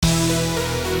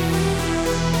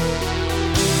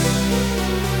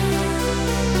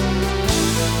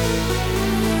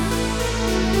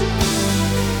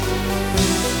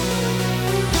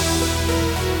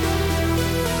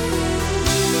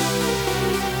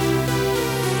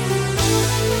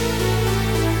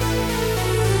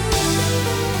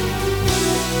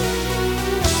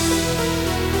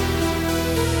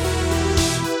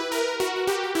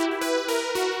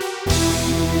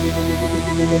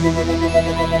Welcome to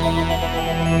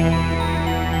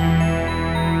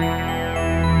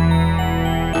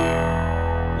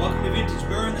Vintage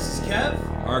Burn. This is Kev.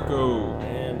 Marco.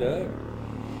 And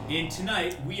And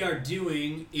tonight we are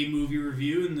doing a movie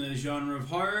review in the genre of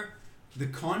horror, The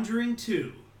Conjuring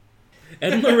 2.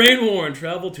 Ed and Lorraine Warren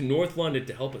travel to North London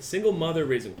to help a single mother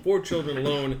raising 4 children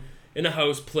alone in a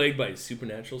house plagued by a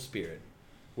supernatural spirit,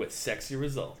 with sexy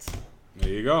results. There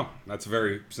you go. That's a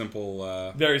very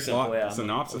simple Very simple, plot yeah.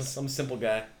 synopsis. I'm a simple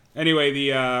guy. Anyway,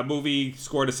 the movie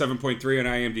scored a 7.3 on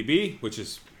IMDb, which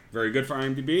is very good for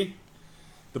IMDb.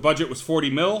 The budget was 40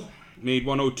 mil, made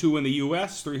 102 in the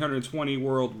US, 320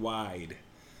 worldwide.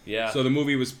 Yeah. So the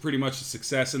movie was pretty much a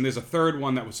success, and there's a third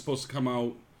one that was supposed to come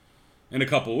out in a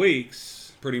couple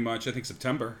weeks, pretty much, I think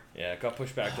September. Yeah, it got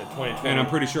pushed back to 2020. And I'm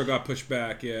pretty sure it got pushed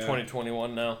back, yeah.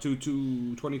 2021 now. To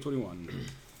 2021.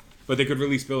 But they could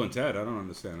release Bill and Ted. I don't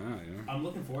understand that, you know? I'm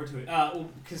looking forward to it.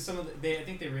 Because some of I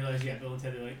think they realized, Bill and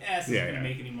Ted, they're like, this isn't going to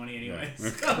make any money anyway. Yeah.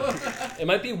 So. It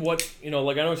might be what,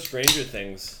 like I know Stranger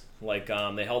Things, like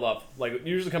they held off, like it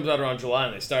usually comes out around July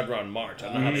and they started around March. I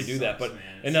don't know how they do that, but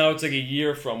and now it's like a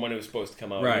year from when it was supposed to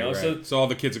come out. Right, you know? right. So all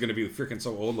the kids are going to be freaking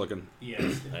so old looking.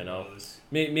 Yeah, I know.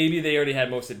 Maybe they already had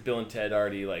most of Bill and Ted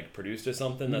already like produced or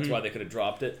something. That's why they could have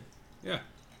dropped it. Yeah.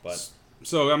 But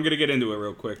so I'm going to get into it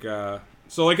real quick.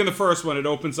 So like in the first one, it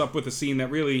opens up with a scene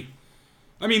that really...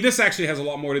 I mean, this actually has a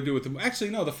lot more to do with... Actually,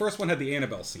 no, the first one had the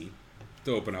Annabelle scene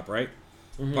to open up, right?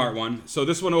 Mm-hmm. Part 1. So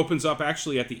this one opens up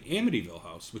actually at the Amityville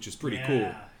house, which is pretty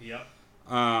cool. Yep.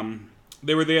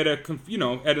 They were there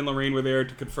to... Ed and Lorraine were there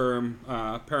to confirm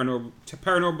paranormal...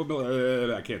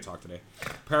 I can't talk today.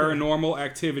 Paranormal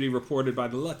activity reported by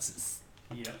the Lutzes.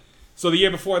 Yep. So the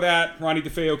year before that, Ronnie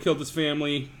DeFeo killed his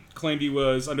family, claimed he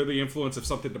was under the influence of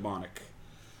something demonic.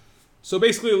 So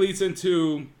basically it leads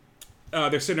into,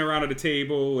 they're sitting around at a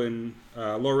table and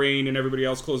Lorraine and everybody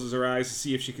else closes her eyes to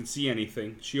see if she can see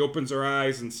anything. She opens her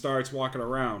eyes and starts walking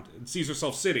around and sees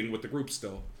herself sitting with the group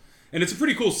still. And it's a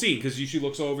pretty cool scene because she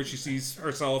looks over, she sees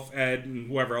herself, Ed, and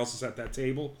whoever else is at that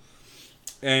table.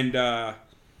 And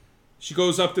she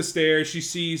goes up the stairs, she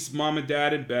sees mom and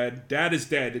dad in bed. Dad is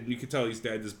dead, and you can tell he's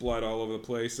dead. There's blood all over the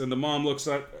place. And the mom looks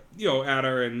at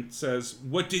her and says,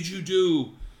 "What did you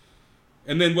do?"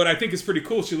 And then what I think is pretty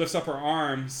cool, she lifts up her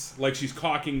arms like she's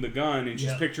cocking the gun, and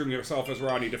she's picturing herself as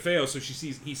Rodney DeFeo, so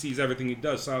he sees everything he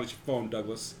does. Silence your phone,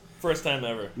 Douglas. first time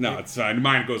ever. No, it's fine.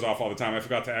 Mine goes off all the time. I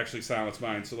forgot to actually silence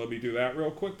mine, so let me do that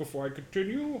real quick before I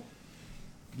continue.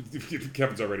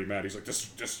 Kevin's already mad. He's like, this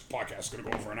podcast is going to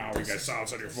go on for an hour. You guys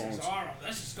silence on your phones.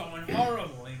 This is going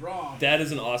horribly wrong. That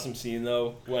is an awesome scene,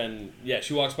 though, when,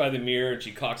 she walks by the mirror and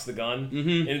she cocks the gun.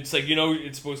 Mm-hmm. And it's like,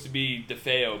 it's supposed to be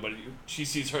DeFeo, but she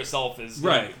sees herself as...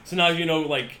 Right. So now,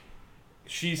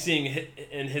 she's seeing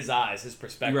in his eyes, his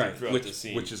perspective throughout the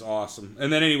scene. Which is awesome.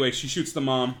 And then anyway, she shoots the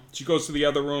mom. She goes to the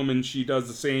other room and she does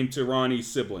the same to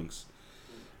Ronnie's siblings.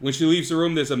 When she leaves the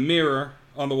room, there's a mirror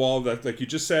on the wall that, like you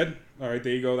just said. All right,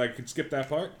 there you go. I could skip that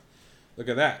part. Look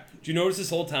at that. Do you notice this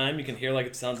whole time you can hear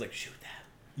it sounds like shoot that?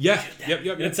 Yeah. Shoot that.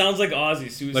 Yep. And it sounds like Ozzy,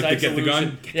 Suicide Like to get the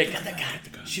gun? Yeah, get the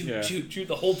gun. Shoot.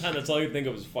 The whole time that's all you think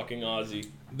of is fucking Ozzy.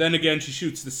 Then again, she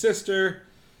shoots the sister,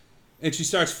 and she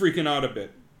starts freaking out a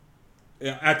bit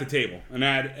at the table. And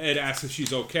Ed asks if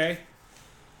she's okay.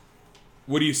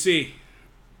 What do you see?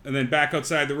 And then back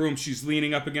outside the room, she's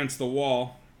leaning up against the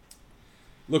wall.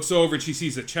 Looks over and she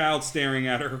sees a child staring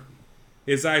at her.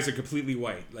 His eyes are completely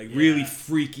white. Really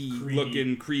freaky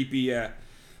looking, creepy. Yeah.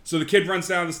 So the kid runs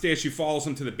down the stairs. She follows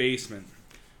him to the basement.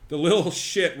 The little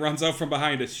shit runs out from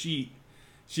behind a sheet.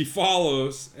 She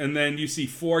follows, and then you see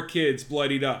 4 kids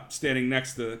bloodied up, standing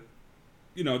next to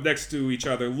each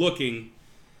other, looking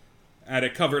at a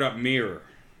covered up mirror.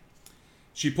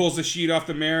 She pulls the sheet off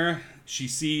the mirror. She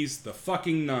sees the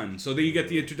fucking nun. So there you get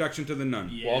the introduction to the nun.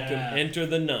 Yeah. Welcome, enter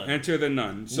the nun. Enter the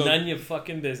nun. So, none your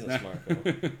fucking business,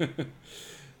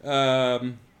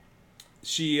 Marco.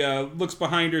 She looks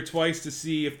behind her twice to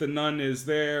see if the nun is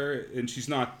there, and she's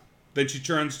not. Then she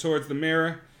turns towards the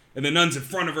mirror, and the nun's in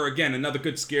front of her again. Another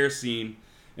good scare scene.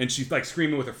 And she's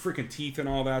screaming with her freaking teeth and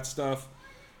all that stuff.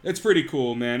 It's pretty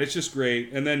cool, man. It's just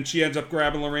great. And then she ends up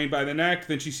grabbing Lorraine by the neck.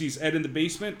 Then she sees Ed in the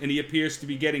basement, and he appears to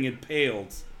be getting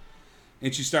impaled.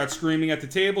 And she starts screaming at the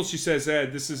table. She says,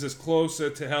 "Ed, this is as close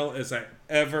to hell as I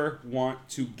ever want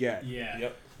to get." Yeah.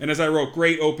 Yep. And as I wrote,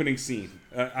 great opening scene.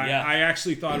 I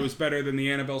actually thought it was better than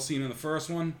the Annabelle scene in the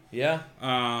first one. Yeah.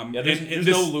 There's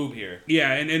no lube here.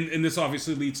 Yeah, and this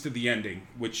obviously leads to the ending,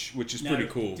 which is pretty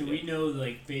cool. Do we know,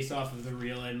 based off of the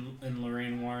real and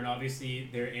Lorraine Warren, obviously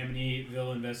their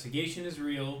Amityville investigation is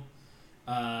real.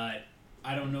 I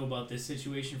don't know about this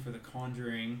situation for The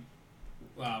Conjuring.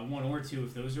 1 or 2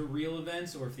 if those are real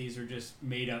events or if these are just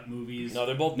made up movies. No,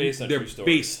 they're both based on They're true stories.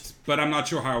 based, but I'm not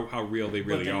sure how real they But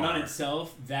really the are. nun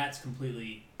itself, that's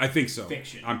completely I think so.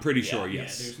 fiction. I'm pretty Yeah, sure. Yeah,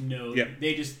 Yes. there's no. Yeah.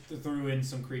 They just threw in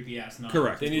some creepy ass nun.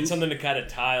 Correct. They need something to kind of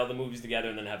tie all the movies together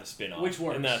and then have a spin-off. Which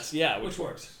works. And that's, Which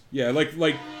works. Yeah, like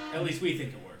At least we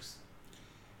think it works.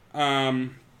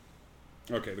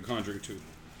 okay, The Conjuring 2.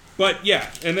 But yeah,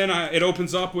 and then it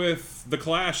opens up with The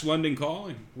Clash, London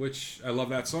Calling, which I love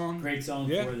that song. Great song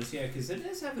Yeah. for this, yeah, because it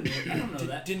does have I don't know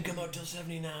that. Didn't come out till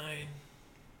 79.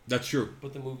 That's true.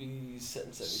 But the movie's set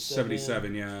in 77.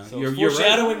 77, yeah. So you're right.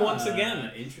 foreshadowing once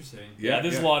again. Interesting. Yeah,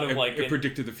 there's a lot of, it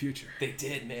predicted the future. They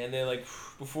did, man. They like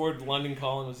before London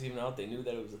Calling was even out, they knew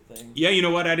that it was a thing. Yeah, you know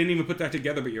what? I didn't even put that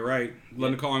together, but you're right.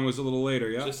 London Calling was a little later.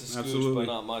 Yeah, Just a scooch, absolutely.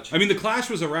 but not much. I mean, The Clash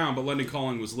was around, but London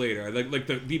Calling was later. Like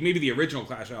maybe the original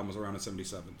Clash album was around in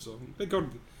 '77. So they go,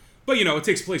 but you know, it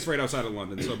takes place right outside of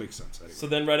London, so it makes sense. Anyway. So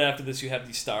then, right after this, you have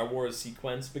the Star Wars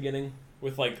sequence beginning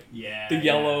with like Yeah. the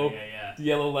yellow, Yeah. the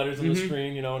yellow letters on the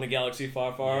screen. You know, in a galaxy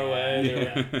far, far away.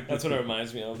 Yeah. That's what it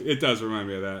reminds me of. It does remind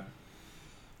me of that.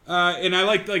 And I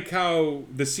like how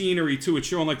the scenery too. It's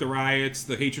showing like the riots,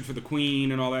 the hatred for the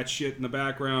Queen, and all that shit in the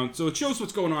background. So it shows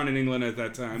what's going on in England at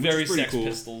that time. Very which is pretty Sex cool.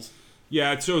 Pistols.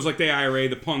 Yeah, it shows like the IRA,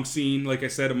 the punk scene, like I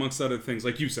said, amongst other things.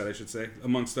 Like you said, I should say,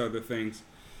 amongst other things.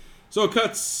 So it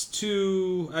cuts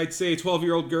to, I'd say,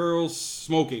 12-year-old girl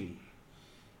smoking.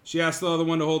 She asks the other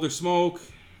one to hold her smoke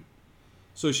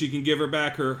so she can give her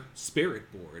back her spirit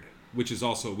board, which is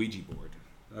also a Ouija board.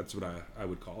 That's what I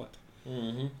would call it.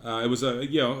 Mm-hmm. It was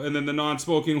and then the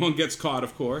non-smoking one gets caught,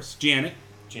 of course. Janet.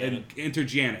 And enter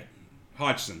Janet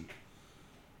Hodgson.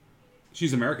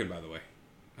 She's American, by the way.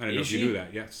 I don't know if you knew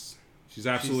that. Yes. She's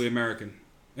absolutely American.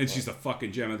 And she's the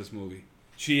fucking gem of this movie.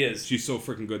 She is. She's so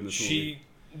freaking good in this movie.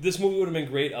 This movie would have been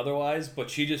great otherwise, but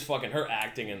she just fucking, her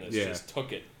acting in this Yeah. just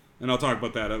took it. And I'll talk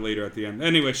about that later at the end.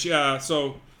 Anyway,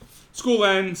 so school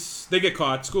ends. They get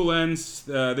caught. School ends.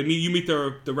 You meet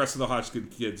the rest of the Hodgkin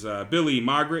kids. Billy,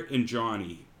 Margaret, and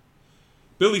Johnny.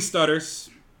 Billy stutters.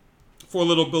 4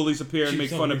 little bullies appear and make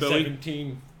She's fun of only Billy.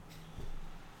 17.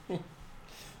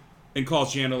 And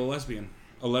calls Janet a lesbian.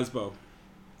 A lesbo.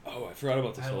 Oh, I forgot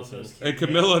about this I whole love thing. those kids. And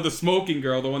Camilla, the smoking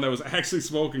girl, the one that was actually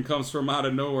smoking, comes from out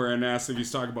of nowhere and asks if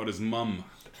he's talking about his mum.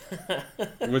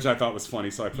 Which I thought was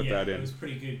funny, so I put that in. It was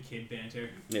pretty good kid banter.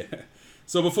 Yeah.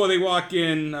 So before they walk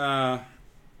in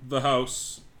the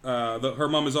house, her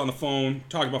mom is on the phone,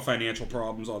 talking about financial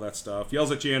problems, all that stuff.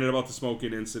 Yells at Janet about the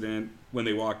smoking incident when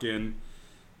they walk in.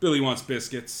 Billy wants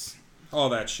biscuits. All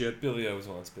that shit. Billy always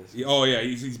wants biscuits. Oh, yeah.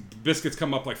 He's biscuits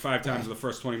come up like 5 times in the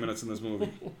first 20 minutes in this movie.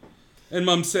 And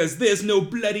Mom says, "There's no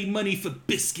bloody money for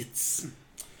biscuits."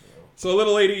 So a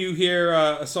little later, you hear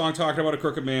a song talking about a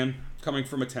crooked man coming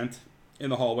from a tent in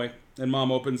the hallway. And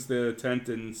Mom opens the tent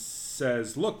and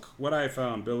says, "Look what I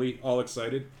found, Billy," all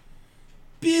excited.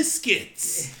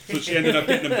 Biscuits! So she ended up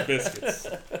getting him biscuits.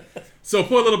 So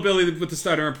poor little Billy with the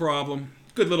stuttering problem.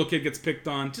 Good little kid gets picked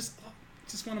on. Just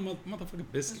want a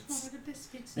motherfucking biscuits.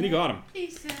 And he got him.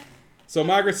 So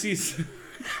Margaret sees...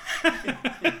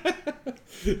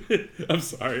 I'm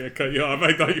sorry, I cut you off.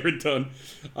 I thought you were done.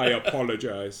 I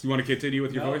apologize. You want to continue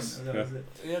with your voice? No, that was it.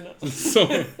 Yeah, no.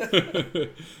 So,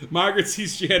 Margaret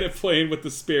sees Janet playing with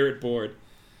the spirit board.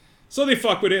 So they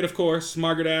fuck with it, of course.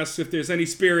 Margaret asks if there's any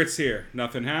spirits here.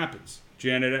 Nothing happens.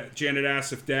 Janet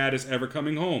asks if Dad is ever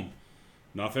coming home.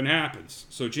 Nothing happens.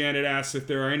 So Janet asks if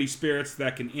there are any spirits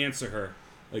that can answer her.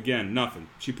 Again, nothing.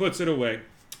 She puts it away.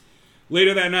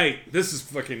 Later that night, this is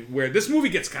fucking weird. This movie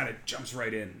jumps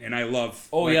right in, and I love.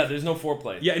 Oh, yeah, there's no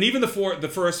foreplay. Yeah, and even the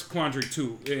first Conjuring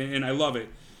 2, and I love it.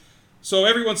 So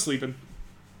everyone's sleeping.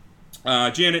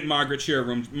 Janet and Margaret share a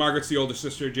room. Margaret's the older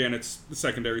sister. Janet's the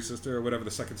secondary sister, or whatever.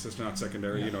 The second sister, not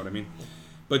secondary. You know what I mean?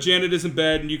 But Janet is in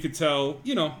bed, and you could tell,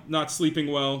 not sleeping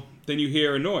well. Then you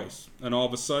hear a noise, and all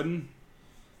of a sudden,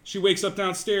 she wakes up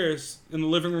downstairs in the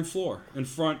living room floor in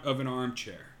front of an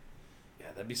armchair. Yeah,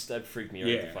 that'd freak me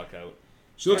right the fuck out.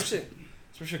 She looks.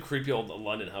 Especially a creepy old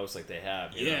London house like they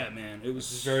have. You know? Man, it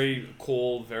was It's very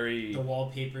cold, very. The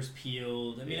wallpaper's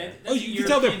peeled. I mean, Yeah. you can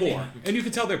tell they're poor, and you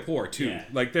can tell they're poor too. Yeah.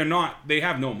 Like they're not. They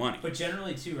have no money. But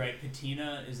generally, too, right?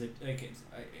 Patina is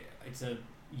it's a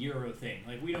Euro thing.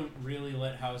 Like we don't really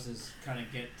let houses kind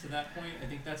of get to that point. I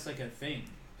think that's like a thing.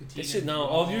 They should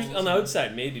on the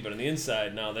outside maybe, but on the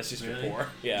inside, no. That's just Really? for poor.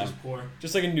 Yeah, Just poor.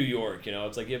 just like in New York,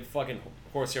 it's like you have fucking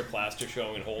horsehair plaster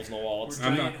showing and holes in the wall. Or It's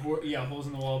giant holes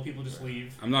in the wall. People just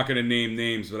leave. I'm not gonna name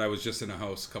names, but I was just in a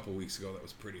house a couple weeks ago that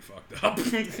was pretty fucked up.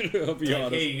 I'll be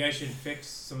honest. Hey, you guys should fix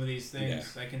some of these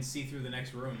things. I can see through the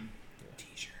next room.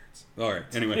 T-shirts. All right.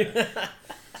 Anyway.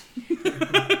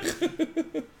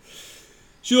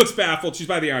 She looks baffled. She's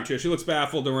by the armchair. She looks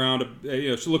baffled around.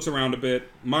 She looks around a bit.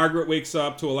 Margaret wakes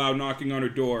up to a loud knocking on her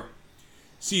door.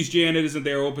 Sees Janet isn't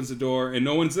there. Opens the door, and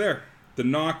no one's there. The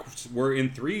knocks were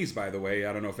in threes, by the way.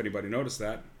 I don't know if anybody noticed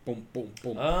that. Boom, boom,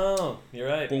 boom. Oh, you're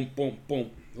right. Boom, boom,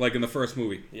 boom. Like in the first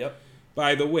movie. Yep.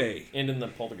 By the way. And in the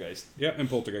Poltergeist. Yep, and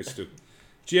Poltergeist too.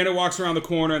 Janet walks around the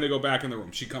corner, and they go back in the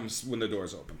room. She comes when the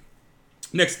door's open.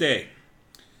 Next day.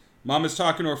 Mom is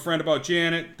talking to her friend about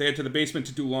Janet. They head to the basement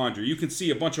to do laundry. You can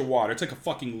see a bunch of water. It's like a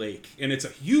fucking lake. And it's a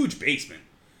huge basement.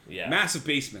 Yeah. Massive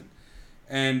basement.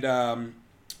 And,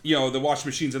 the wash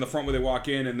machine's in the front where they walk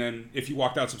in. And then if you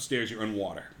walk down some stairs, you're in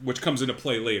water. Which comes into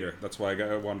play later. That's why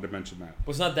I wanted to mention that. Well,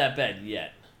 it's not that bad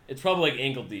yet. It's probably like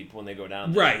ankle deep when they go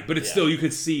down there. Right, but it's still, you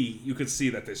could see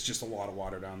that there's just a lot of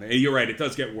water down there. And you're right, it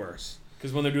does get worse.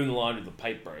 Because when they're doing the laundry, the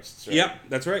pipe bursts. Right? Yep,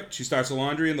 that's right. She starts the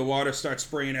laundry and the water starts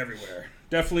spraying everywhere.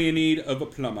 Definitely in need of a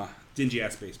plumber. Dingy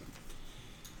ass basement.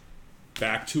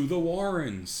 Back to the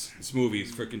Warrens. This movie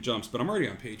freaking jumps, but I'm already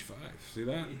on page 5. See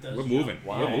that? It does We're jump. moving.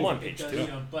 Wow, We're I'm moving. on page 2.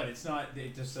 But it's not.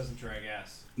 It just doesn't drag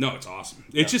ass. No, it's awesome.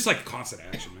 It's just like constant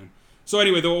action, man. So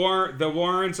anyway, the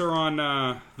Warrens are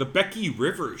on the Becky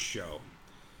Rivers show.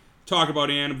 Talk about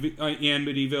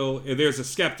Amityville. There's a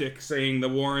skeptic saying the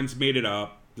Warrens made it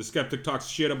up. The skeptic talks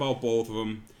shit about both of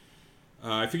them.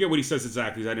 I forget what he says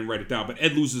exactly. I didn't write it down. But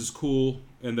Ed loses cool,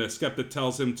 and the skeptic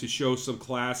tells him to show some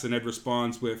class, and Ed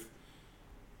responds with,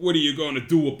 "What are you going to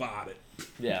do about it?"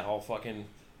 Yeah, all fucking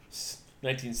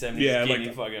 1970s. Yeah, skinny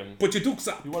like fucking. Put your dukes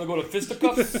up. You want to go to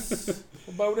fisticuffs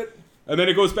about it? And then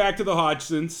it goes back to the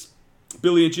Hodgsons.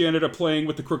 Billy and Janet are playing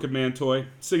with the Crooked Man toy,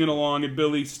 singing along, and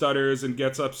Billy stutters and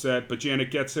gets upset, but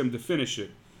Janet gets him to finish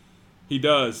it. He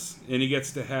does, and he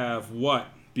gets to have what?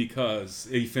 Because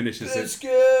he finishes Biscuits!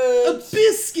 it. A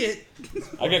biscuit!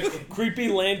 I got creepy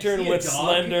lantern Is he a with dog?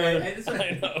 slender. That's what-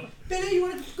 I know. Billy, you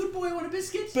want a good boy? Want a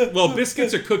biscuit? Well,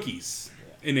 biscuits are cookies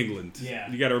in England. Yeah.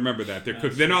 You got to remember that. They're That's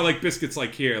cookies. They're not true. like biscuits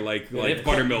like here, like they have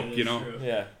buttermilk, cookies, you know? that's true.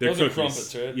 Yeah, They're those cookies. are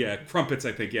crumpets, right? Yeah, crumpets,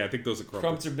 I think. Yeah, I think those are crumpets.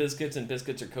 Crumpets are biscuits and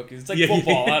biscuits are cookies. It's like Yeah.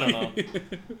 football. I don't know.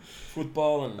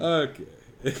 Football and Okay.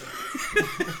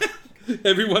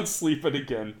 Everyone's sleeping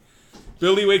again.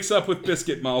 Billy wakes up with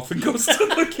biscuit mouth and goes to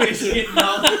the kitchen Biscuit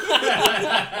mouth.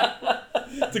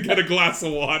 to get a glass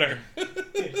of water.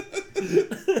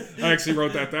 I actually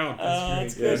wrote that down.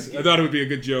 That's great. Yes, I thought it would be a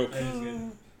good joke. That is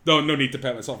good. No need to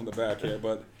pat myself on the back here,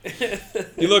 but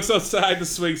he looks outside the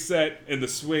swing set, and the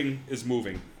swing is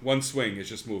moving. One swing is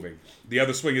just moving. The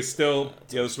other swing is still.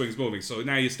 The other swing is moving. So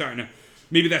now you're starting to.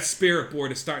 Maybe that spirit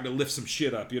board is starting to lift some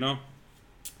shit up, you know?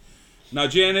 Now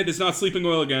Janet is not sleeping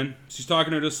well again. She's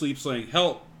talking her to sleep, saying,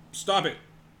 "Help! Stop it!"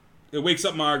 It wakes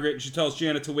up Margaret, and she tells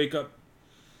Janet to wake up.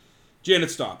 Janet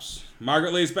stops.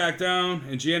 Margaret lays back down,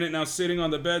 and Janet, now sitting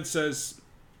on the bed, says,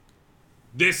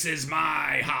 "This is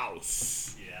my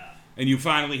house." Yeah. And you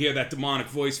finally hear that demonic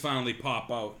voice finally pop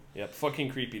out. yep, fucking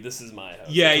creepy. This is my house.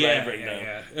 Yeah, That's what I yeah, have written down.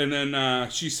 yeah. And then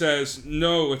she says,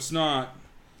 "No, it's not.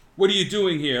 What are you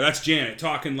doing here?" That's Janet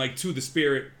talking like to the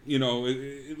spirit, you know,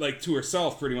 like to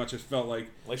herself. Pretty much, it felt like.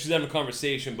 Like she's having a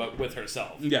conversation, but with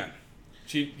herself. Yeah.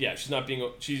 She's not being.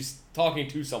 She's talking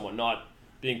to someone, not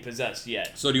being possessed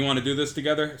yet. So do you want to do this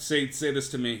together? Say this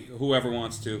to me, whoever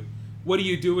wants to. What are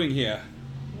you doing here?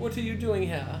 What are you doing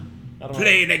here? I don't know.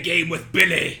 Playing a game with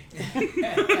Billy.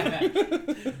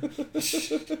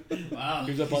 Wow.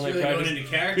 Who's up He's on that really practice? going into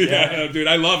character. Yeah, dude,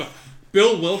 I love it.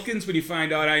 Bill Wilkins, when you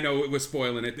find out, I know it was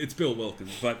spoiling it. It's Bill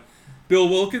Wilkins, but Bill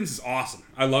Wilkins is awesome.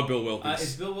 I love Bill Wilkins.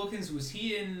 Is Bill Wilkins, was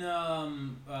he in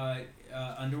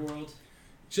Underworld?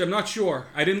 I'm not sure.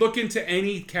 I didn't look into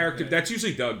any character. That's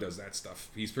usually Doug does that stuff.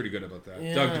 He's pretty good about that.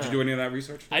 Yeah. Doug, did you do any of that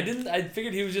research? I didn't. I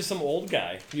figured he was just some old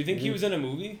guy. Do you think he was in a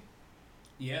movie?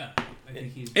 Yeah. I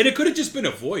think he's... And it could have just been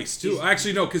a voice, too.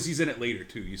 Actually, no, because he's in it later,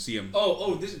 too. You see him.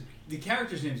 Oh, this is... The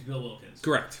character's name is Bill Wilkins.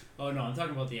 Correct. Oh, no, I'm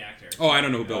talking about the actor. Oh, I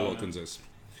don't know who Bill Oh, no. Wilkins is.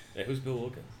 Yeah, who's Bill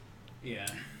Wilkins? Yeah.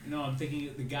 No, I'm thinking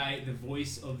the guy, the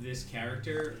voice of this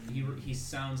character, he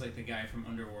sounds like the guy from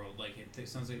Underworld. Like, it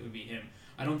sounds like it would be him.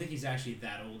 I don't think he's actually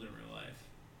that old in real life.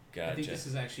 Gotcha. I think this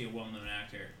is actually a well-known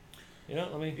actor. You know,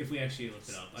 let me. If we actually looked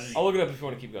it up. I didn't I'll look it up if you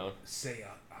want to keep going. Say,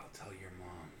 I'll tell your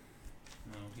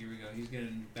mom. Oh, here we go. He's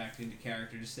getting back into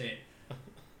character. Just say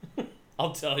it.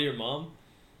 I'll tell your mom.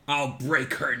 I'll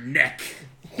break her neck.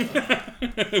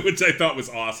 Which I thought was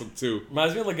awesome, too.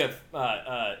 Reminds me of like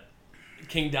a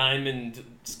King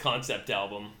Diamond's concept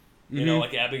album. You know,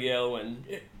 like Abigail when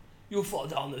you'll fall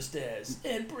down the stairs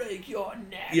and break your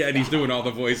neck. Yeah, and he's doing all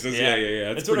the voices.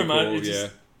 Yeah. That's what pretty it cool, reminds- it yeah.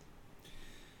 just-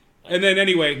 And then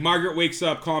anyway, Margaret wakes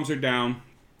up, calms her down,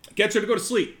 gets her to go to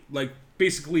sleep. Like,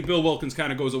 basically, Bill Wilkins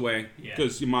kind of goes away Yeah.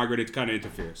 because Margaret kind of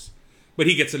interferes. But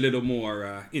he gets a little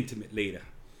more intimate later.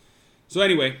 So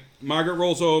anyway, Margaret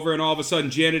rolls over, and all of a sudden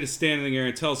Janet is standing there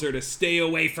and tells her to stay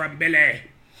away from Billy.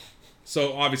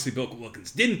 So obviously Bill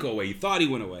Wilkins didn't go away. You thought he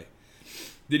went away.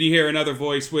 Then you hear another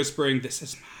voice whispering, "This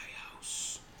is my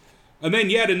house." And then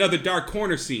yet another dark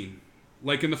corner scene,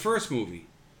 like in the first movie.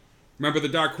 Remember the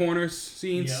dark corners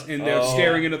scenes? Yep. And they're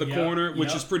staring into the corner,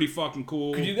 which is pretty fucking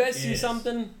cool. Could you guys see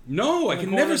something? No, I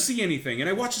can never see anything. And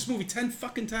I watched this movie 10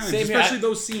 fucking times. Same here. Especially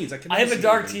those scenes. I have a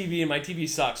dark TV and my TV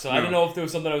sucks, so I don't know if there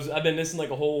was something I've been missing, like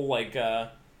a whole, like...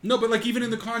 No, but like even in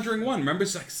The Conjuring 1, remember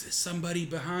it's like, there's somebody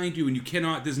behind you and you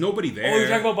cannot, there's nobody there. Oh, you're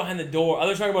talking about behind the door. I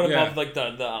was talking about above, like,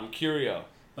 the curio.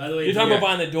 By the way, you're talking about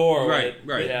behind the door, right?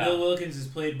 Yeah. Bill Wilkins is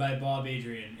played by Bob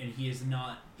Adrian, and he is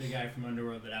not the guy from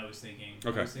Underworld that I was thinking.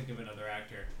 Okay. I was thinking of another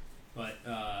actor. But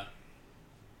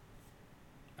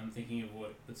I'm thinking of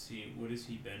what? Let's see. What has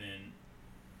he been in?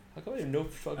 How come I have no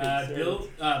fucking?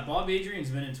 Bob Adrian's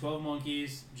been in 12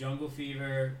 Monkeys, Jungle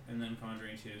Fever, and then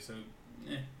Conjuring 2. So,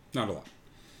 not a lot.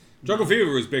 Jungle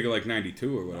Fever was big at like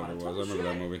 92 or whatever it was. I remember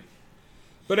that movie.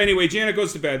 But anyway, Janet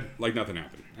goes to bed like nothing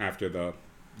happened after the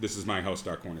 "This is my house"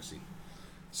 dark corner scene.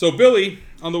 So Billy,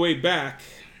 on the way back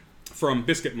from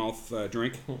Biscuit Mouth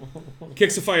drink,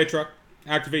 kicks a fire truck.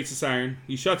 Activates the siren.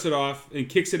 He shuts it off and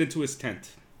kicks it into his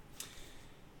tent.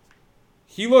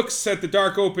 He looks at the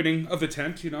dark opening of the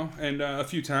tent, and a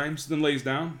few times, then lays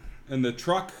down. And the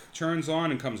truck turns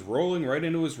on and comes rolling right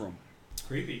into his room.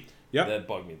 Creepy. Yep. That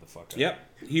bugged me the fuck out. Yep.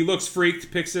 He looks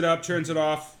freaked, picks it up, turns it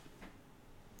off,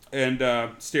 and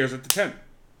stares at the tent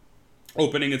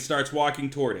opening and starts walking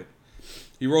toward it.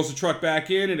 He rolls the truck back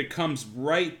in, and it comes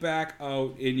right back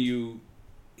out, and you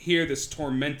hear this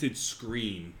tormented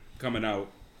scream coming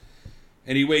out.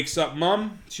 And he wakes up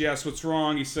Mom. She asks what's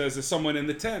wrong. He says there's someone in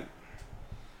the tent.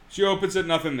 She opens it,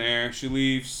 nothing there. She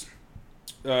leaves.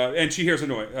 And she hears a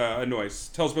noise.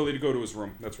 Tells Billy to go to his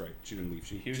room. That's right. She didn't leave.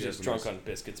 He was just drunk on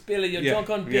biscuits. Billy, you're drunk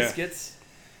on biscuits. Yeah.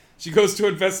 She goes to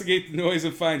investigate the noise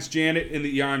and finds Janet in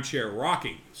the armchair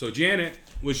rocking. So Janet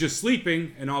was just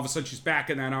sleeping, and all of a sudden she's back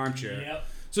in that armchair. Yep.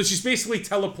 So she's basically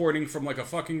teleporting from like a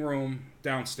fucking room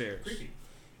downstairs. Creepy.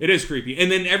 It is creepy.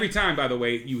 And then every time, by the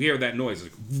way, you hear that noise.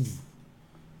 Like, woof,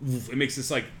 woof, it makes this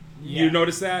like... Yeah. You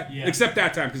notice that? Yeah. Except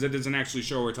that time, because it doesn't actually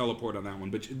show her teleport on that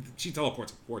one. But she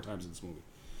teleports 4 times in this movie.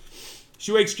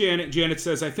 She wakes Janet. Janet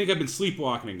says, "I think I've been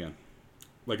sleepwalking again."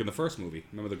 Like in the first movie.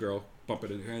 Remember the girl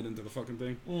bumping her head into the fucking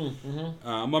thing?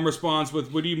 Mm-hmm. Mom responds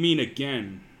with, "What do you mean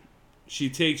again?" She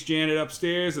takes Janet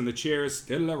upstairs, and the chair is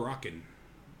still a-rocking.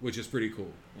 Which is pretty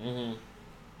cool. Mm-hmm.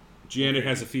 Janet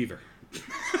has a fever.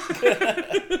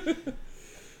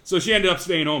 So she ended up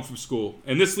staying home from school.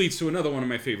 And this leads to another one of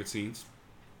my favorite scenes.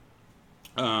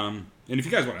 And if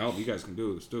you guys want to help, you guys can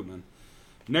do this too, man.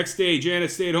 Next day,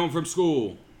 Janet stayed home from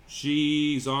school.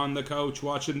 She's on the couch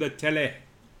watching the telly.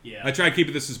 Yeah. I try to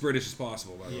keep this as British as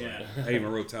possible, by the way. I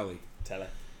even wrote telly.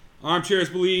 Armchairs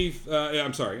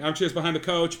Armchairs behind the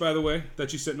couch, by the way,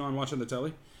 that she's sitting on watching the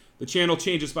telly. The channel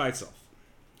changes by itself.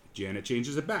 Janet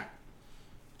changes it back.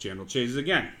 Channel changes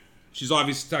again. She's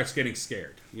obviously starts getting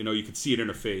scared. You can see it in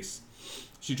her face.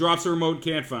 She drops the remote and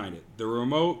can't find it.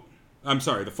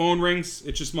 The phone rings.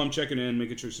 It's just Mom checking in,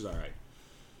 making sure she's all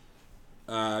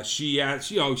right. She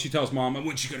tells Mom,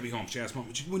 "When's she gonna be home?" She asks Mom,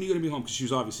 "When are you gonna be home?" Because she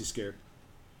was obviously scared.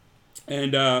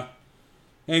 And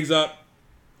hangs up.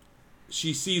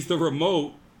 She sees the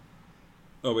remote.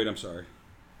 Oh wait, I'm sorry.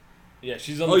 Yeah,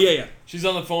 she's on. She's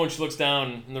on the phone. She looks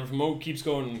down, and the remote keeps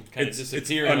going, kind of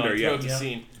disappearing throughout the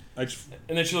scene. And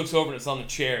then she looks over, and it's on the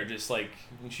chair, just like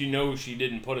she knows she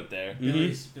didn't put it there.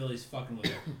 Billy's fucking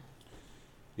with her.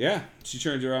 Yeah, she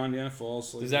turns around. Yeah,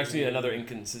 falls. There's actually another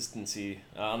inconsistency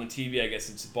on the TV. I guess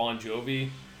it's Bon Jovi,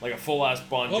 like a full ass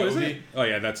Bon Jovi. Is it? Oh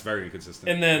yeah, that's very inconsistent.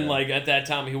 And then like at that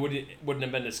time, he wouldn't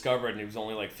have been discovered, and he was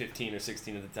only like 15 or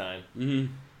 16 at the time.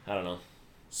 Mm-hmm. I don't know.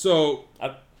 So.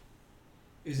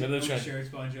 Is it sure it's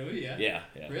Bon Jovi? Yeah.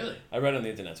 Yeah. Really? I read it on the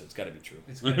internet, so it's got to be true.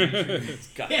 It's got to be true.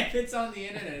 If it's on the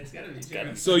internet, it's got to be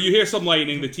true. So you hear some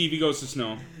lightning. The TV goes to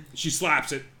snow. She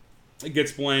slaps it. It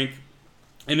gets blank.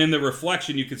 And in the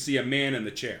reflection, you can see a man in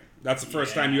the chair. That's the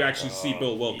first time you actually see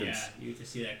Bill Wilkins. Yeah, you get to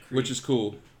see that creep. Which is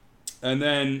cool. And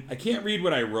then, I can't read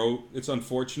what I wrote. It's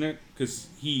unfortunate, because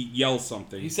he yells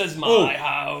something. He says, "My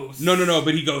house." No,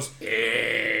 but he goes,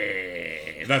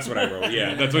 "Eh." That's what I wrote.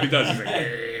 Yeah, that's what he does. He's like,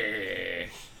 "Eh."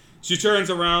 She turns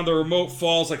around, the remote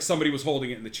falls like somebody was holding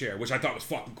it in the chair, which I thought was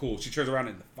fucking cool. She turns around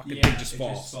and the fucking thing just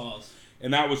falls.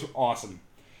 And that was awesome.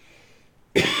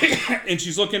 And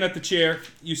she's looking at the chair.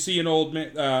 You see an old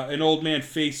man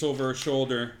face over her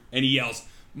shoulder, and he yells,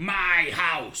 "My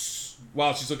house!"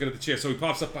 while she's looking at the chair. So he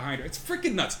pops up behind her. It's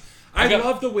freaking nuts. I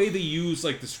love the way they use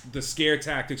like the scare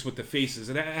tactics with the faces.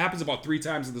 It happens about 3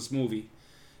 times in this movie.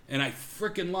 And I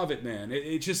freaking love it, man.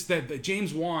 It's just that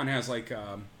James Wan has like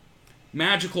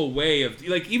magical way of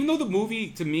like, even though the movie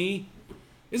to me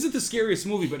isn't the scariest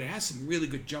movie, but it has some really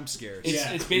good jump scares.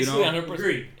 It's basically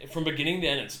 100% from beginning to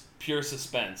end. It's pure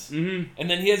suspense. And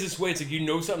then he has this way. It's like you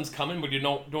know something's coming, but you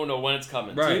don't know when it's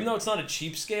coming. Right. So even though it's not a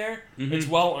cheap scare, it's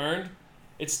well earned.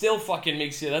 It still fucking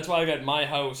makes you. That's why I got My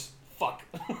House. Fuck.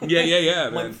 Yeah.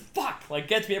 Like fuck. Like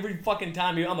gets me every fucking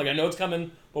time. I'm like I know it's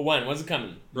coming, but when? When's it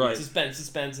coming? Right.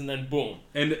 Suspense, and then boom.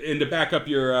 And to back up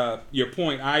your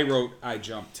point, I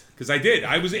jumped. Because I did.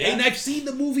 And I've seen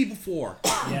the movie before.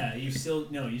 Yeah, you still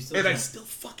And jumped. I still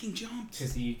fucking jumped.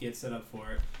 Because you get set up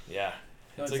for it. Yeah.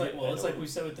 No, it's like we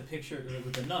said with the picture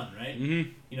with the nun, right?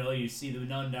 You know, you see the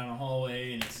nun down a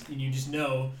hallway, and you just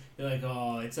know, you're like,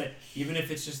 oh, it's like, even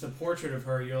if it's just a portrait of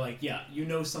her, you're like, yeah, you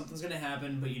know something's gonna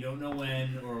happen, but you don't know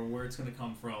when or where it's gonna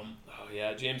come from. Oh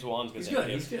yeah, James Wan's good.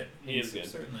 He's good. He is good.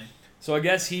 Certainly. So I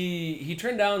guess he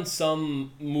turned down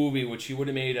some movie which he would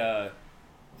have made a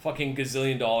fucking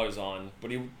gazillion dollars on,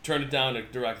 but he turned it down to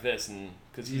direct this, and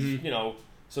because he's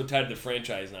so tied to the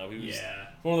franchise now. He was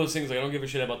one of those things like I don't give a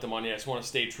shit about the money. I just want to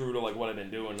stay true to like what I've been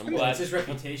doing. I'm glad it's his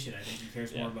reputation. I think he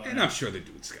cares more about. And I'm sure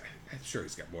I'm sure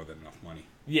he's got more than enough money.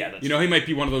 Yeah, that's he might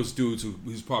be one of those dudes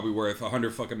who's probably worth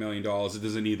 $100 million. It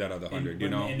doesn't need that other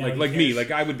 100. Like me,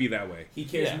 like I would be that way. He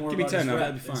cares more Give me about 10 his now, rep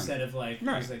that'd be fine. instead of like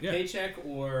paycheck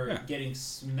or getting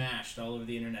smashed all over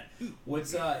the internet.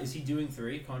 What's is he doing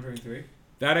 3? Conjuring 3?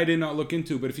 That I did not look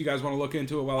into, but if you guys want to look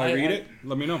into it while I read it,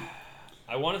 let me know.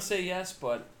 I want to say yes,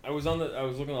 but I was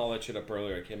looking all that shit up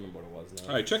earlier. I can't remember what it was now.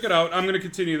 All right, check it out. I'm going to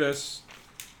continue this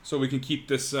so we can keep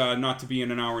this not to be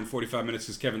in an hour and 45 minutes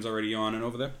because Kevin's already yawning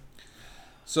over there.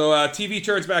 So TV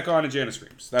turns back on and Janet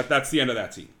screams. That's the end of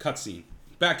that scene. Cut scene.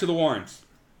 Back to the Warrens.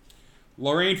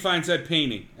 Lorraine finds Ed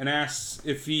painting and asks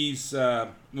if he's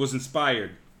was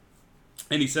inspired.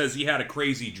 And he says he had a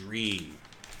crazy dream.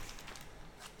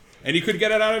 And he couldn't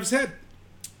get it out of his head.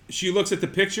 She looks at the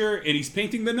picture and he's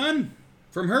painting the nun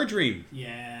from her dream.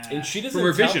 Yeah. And she doesn't from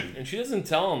her vision. And she doesn't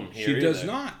tell him here She does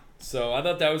either. not. So I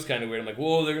thought that was kind of weird. I'm like,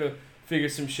 whoa, they're going to figure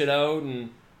some shit out. And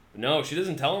no, she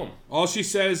doesn't tell him. All she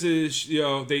says is,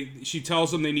 she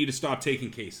tells him they need to stop taking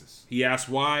cases. He asks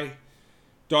why.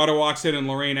 Daughter walks in and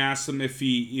Lorraine asks him if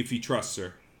he trusts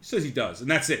her. He says he does. And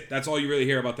that's it. That's all you really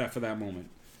hear about that for that moment.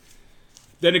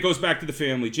 Then it goes back to the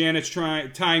family. Janet's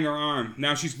tying her arm.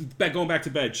 Now she's going back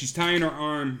to bed. She's tying her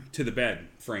arm to the bed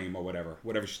frame or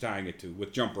whatever she's tying it to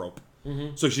with jump rope.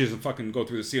 So she doesn't fucking go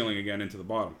through the ceiling again into the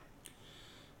bottom.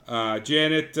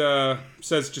 Janet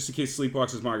says, just in case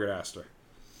sleepwalks, as Margaret asked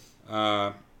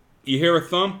her. You hear a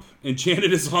thump, and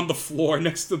Janet is on the floor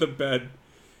next to the bed.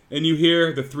 And you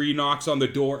hear the 3 knocks on the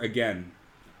door again.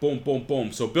 Boom, boom,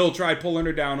 boom. So Bill tried pulling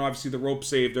her down. Obviously, the rope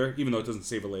saved her, even though it doesn't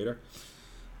save her later.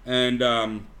 And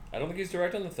I don't think he's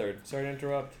direct on the 3rd. Sorry to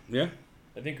interrupt. Yeah?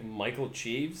 I think Michael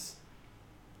Cheeves.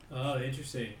 Oh,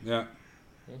 interesting. Yeah.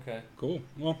 Okay. Cool.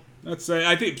 Well, I'm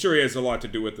sure he has a lot to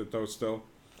do with it, though, still.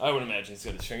 I would imagine he's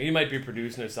got a string. He might be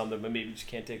producing or something, but maybe he just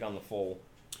can't take on the full.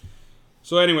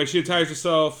 So anyway, she attires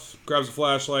herself, grabs a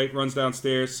flashlight, runs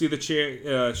downstairs. She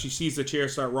sees the chair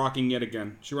start rocking yet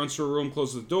again. She runs to her room,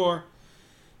 closes the door.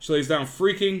 She lays down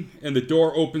freaking, and the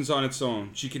door opens on its own.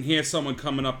 She can hear someone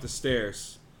coming up the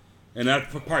stairs. And that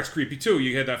part's creepy, too.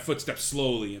 You hear that footstep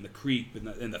slowly, and the creep,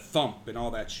 and the thump, and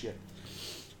all that shit.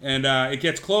 And it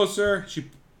gets closer,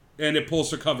 and it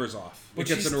pulls her covers off. But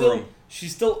it gets in her room.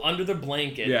 She's still under the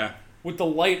blanket. Yeah. With the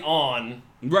light on.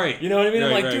 Right. You know what I mean?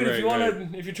 Right, I'm like, dude,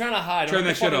 if you're trying to hide, turn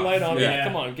that shit off. Light on. Yeah.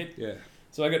 Come on, Yeah.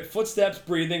 So I got footsteps,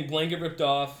 breathing, blanket ripped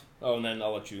off. Oh, and then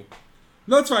I'll let you.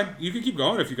 No, it's fine. You can keep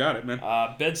going if you got it, man.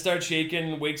 Bed starts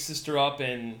shaking, wakes sister up,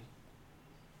 and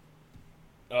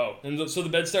so the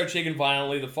bed starts shaking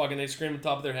violently. They scream at the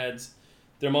top of their heads.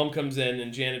 Their mom comes in,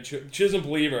 and Janet, she doesn't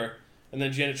believe her, and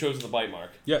then Janet shows her the bite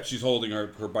mark. Yeah, she's holding her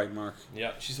bite mark.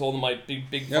 Yeah, she's holding my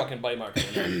big fucking bite mark.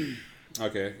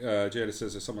 Okay, Janet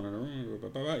says there's someone in the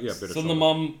room. Yeah, so the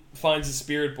mom finds the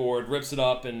spirit board, rips it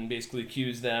up, and basically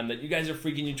accuses them that you guys are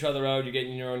freaking each other out. You're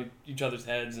getting in each other's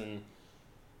heads, and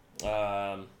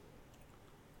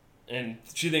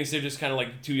she thinks they're just kind of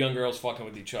like 2 young girls fucking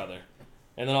with each other.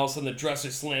 And then all of a sudden the dresser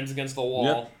slams against the wall.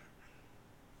 Yep.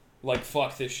 Like,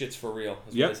 fuck, this shit's for real.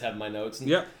 That's yep. what I have in my notes.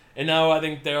 And now I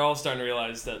think they're all starting to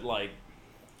realize that, like,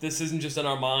 this isn't just in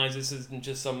our minds. This isn't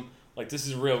just some, like, this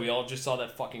is real. We all just saw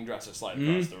that fucking dresser slide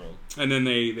across the room. And then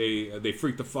they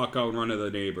freak the fuck out and run to the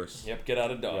neighbors. Yep, get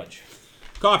out of Dodge.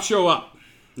 Yep. Cops show up.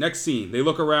 Next scene. They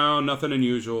look around, nothing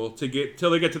unusual, till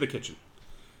they get to the kitchen.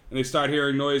 And they start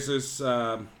hearing noises.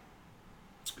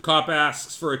 Cop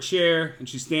asks for a chair, and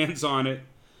she stands on it.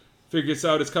 Figures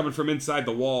out it's coming from inside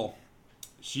the wall.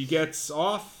 She gets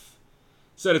off,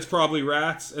 said it's probably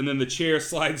rats, and then the chair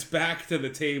slides back to the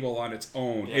table on its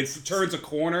own. Yeah. It turns a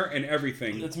corner and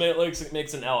everything. It's made like it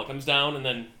makes an L. It comes down and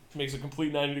then makes a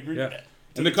complete 90-degree. Yeah.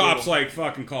 And the cops like,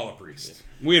 fucking call a priest.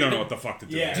 We don't know what the fuck to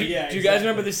do. Yeah. Do you guys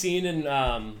remember the scene in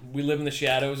We Live in the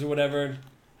Shadows or whatever?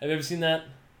 Have you ever seen that?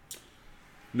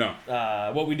 No.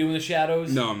 What We Do in the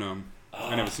Shadows? No.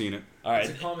 I never seen it. All right.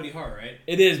 It's a comedy horror, right?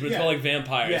 It is, but it's Yeah. called like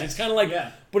vampires. Yes. It's kind of like,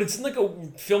 Yeah. but it's in like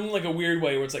filmed in like a weird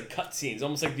way where it's like cut scenes,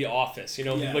 almost like The Office, you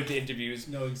know, Yeah. like the interviews.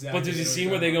 No, exactly. But there's a scene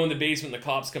where they go in the basement, and the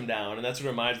cops come down, and that's what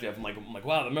it reminds me of. I'm like,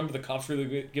 wow, I remember the cops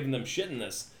really giving them shit in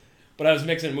this. But I was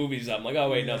mixing movies up. I'm like, oh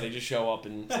wait, no, they just show up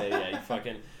and say, yeah, you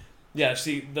fucking, yeah.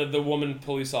 See, the woman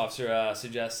police officer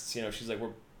suggests, you know, she's like, we're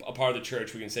a part of the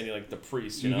church. We can send you like the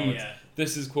priest, you know. Mhm. Yeah.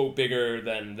 This is quote bigger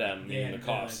than them, Yeah, meaning the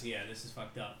cops. yeah, this is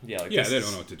fucked up. Yeah, like Yeah, this they is-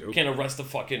 don't know what to do. Can't arrest a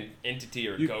fucking entity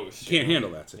or You ghost. can't know?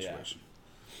 handle that situation.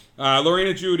 Lorraine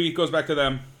and Judy, goes back to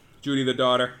them. Judy, the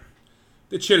daughter.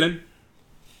 They're chilling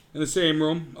in the same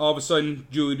room. All of a sudden,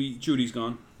 Judy's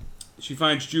gone. She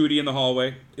finds Judy in the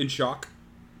hallway, in shock.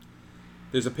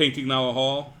 There's a painting down the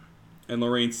hall, and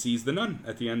Lorraine sees the nun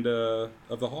at the end of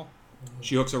the hall.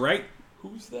 She hooks her right.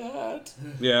 Who's that?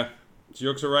 Yeah. She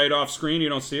hooks her right off screen. You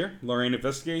don't see her. Lorraine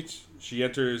investigates. She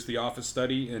enters the office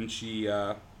study, and she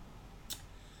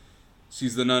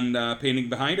sees the nun painting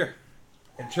behind her.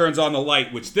 And turns on the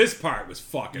light, which this part was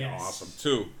fucking Yes. awesome,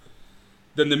 too.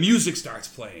 Then the music starts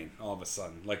playing all of a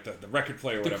sudden. Like the record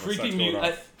player or The whatever creepy starts going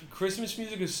music. off. Christmas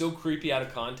music is so creepy out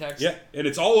of context. Yeah, and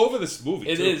it's all over this movie,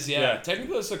 It too. is, yeah.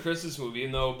 Technically, it's a Christmas movie,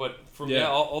 though. But from Yeah.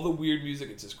 all the weird music,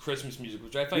 it's just Christmas music,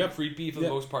 which I find Yep. creepy for Yep.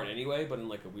 the most part, anyway. But in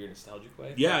like a weird nostalgic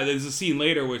way. Yeah, there's a scene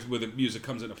later where the music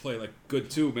comes into play, like, good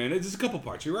too, man. There's a couple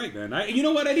parts. You're right, man. You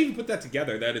know what? I didn't even put that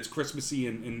together, that it's Christmassy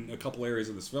in a couple areas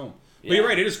of this film. But Yeah. you're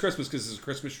right, it is Christmas because there's a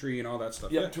Christmas tree and all that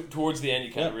stuff. Yeah. Yeah. Towards the end,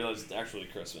 you kind of Yep. realize it's actually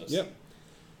Christmas. Yep.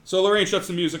 So Lorraine shuts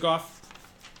the music off.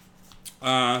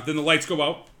 Then the lights go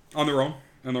out on their own,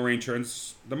 and Lorraine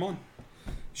turns them on.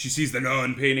 She sees the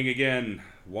nun painting again,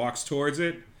 walks towards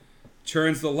it,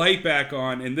 turns the light back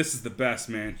on, and this is the best,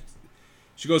 man.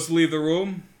 She goes to leave the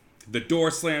room. The door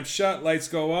slams shut, lights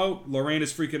go out. Lorraine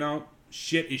is freaking out.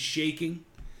 Shit is shaking.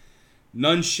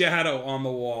 Nun's shadow on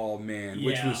the wall, man,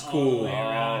 which Yeah, was all cool. the way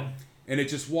around. And it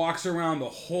just walks around the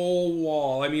whole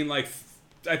wall. I mean, like,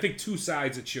 I think two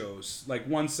sides it shows. Like,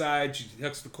 one side, she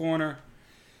hooks the corner.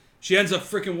 She ends up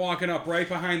freaking walking up right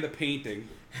behind the painting.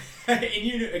 And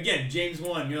you, again, James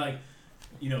 1, you're like,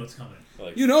 you know it's coming.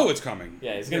 Like, You know it's coming.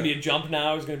 yeah, it's gonna be a jump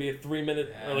now. It's gonna be a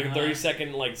 3-minute or like a Yeah.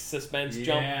 30-second like suspense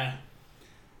jump. Yeah.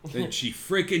 Then she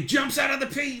freaking jumps out of the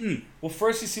painting. Well,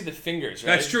 first you see the fingers,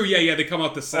 right? That's true. Yeah, they come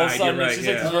out the All of side. a sudden, You're right. it's just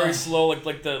like Yeah. this very slow,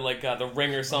 like the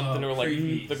ring or something, Oh, or like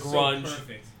creepy. the So grunge.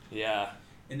 perfect. Yeah,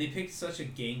 And they picked such a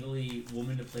gangly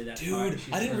woman to play that dude, part. She's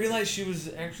I didn't perfect. realize she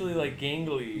was actually like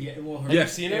gangly. Yeah, well, her Yeah, you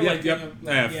seen her? Yep, Like, yep.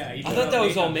 I have. Yeah, you I took thought out that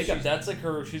was all makeup. she's That's like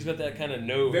her. She's got that kind of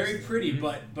nose. very pretty,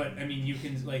 but I mean, you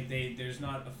can like there's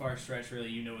not a far stretch really.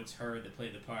 You know, it's her that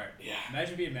played the part. Yeah.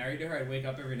 Imagine being married to her. I'd wake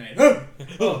up every night.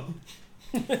 Oh.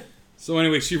 So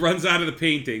anyway, she runs out of the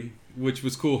painting, which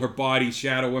was cool. Her body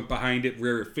shadow went behind it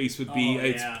where her face would be. Oh,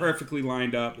 It's yeah. perfectly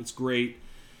lined up. It's great.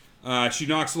 She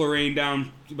knocks Lorraine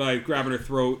down by grabbing her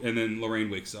throat, and then Lorraine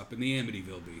wakes up in the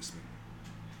Amityville basement.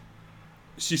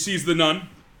 She sees the nun,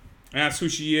 asks who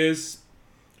she is,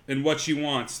 and what she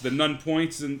wants. The nun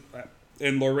points, and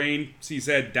Lorraine sees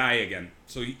Ed die again.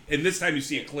 So, and this time you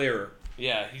see it clearer.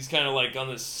 Yeah, he's kind of like on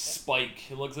this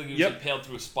spike. It looks like he was Yep. impaled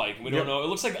through a spike. And we Yep. don't know. It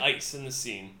looks like ice in the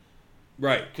scene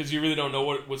Right. because you really don't know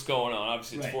what's going on.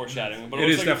 Obviously, it's Right. foreshadowing, but It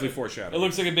looks is like definitely foreshadowing. It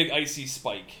looks like a big icy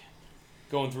spike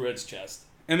going through Ed's chest.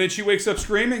 And then she wakes up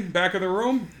screaming, back of the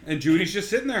room, and Judy's just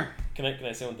sitting there. Can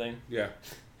I say one thing? Yeah.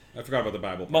 I forgot about the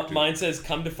Bible part, too. Mine says,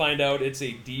 "Come to find out, it's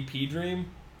a DP dream."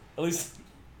 At least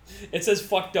it says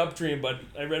 "fucked up dream," but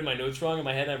I read my notes wrong in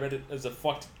my head. I read it as a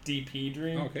 "fucked DP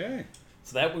dream." Okay.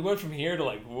 So that we went from here to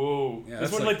like, whoa. Yeah, This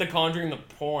that's went like- like The Conjuring, the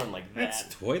porn, like That's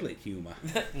that. toilet humor.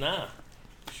 Nah,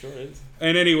 sure is.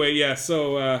 And anyway, yeah,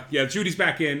 so, Judy's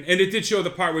back in. And it did show the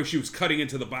part where she was cutting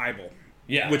into the Bible.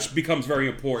 Yeah, Which becomes very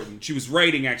important. She was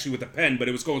writing, actually, with a pen, but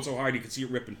it was going so hard you could see it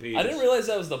ripping pages. I didn't realize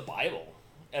that was the Bible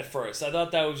at first. I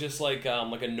thought that was just like a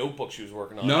notebook she was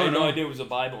working on. No, I had no no. idea it was a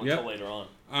Bible until Yep. later on.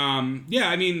 Yeah,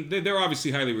 I mean, they're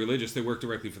obviously highly religious. They work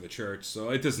directly for the church,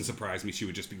 so it doesn't surprise me she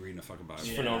would just be reading a fucking Bible.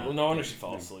 Yeah. For no wonder she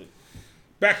fell asleep.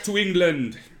 Back to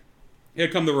England. Here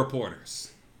come the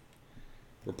reporters.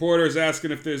 Reporters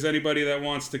asking if there's anybody that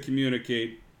wants to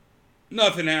communicate.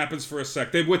 Nothing happens for a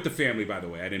sec. They're with the family, by the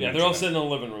way. I didn't. Yeah, mention they're all that. sitting in the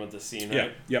living room at this scene,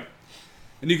 right? Yep.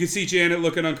 And you can see Janet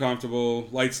looking uncomfortable.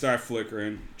 Lights start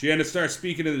flickering. Janet starts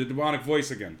speaking in the demonic voice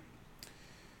again.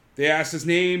 They asked his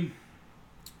name,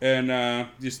 and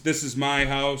just, this is my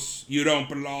house. You don't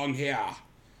belong here.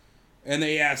 And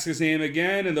they ask his name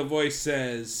again, and the voice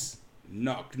says,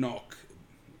 knock, knock.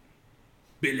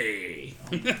 Billy.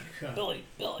 Billy.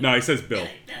 No, he says Bill.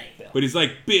 Bill. But he's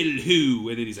like, Bill who?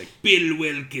 And then he's like, Bill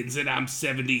Wilkins, and I'm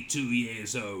 72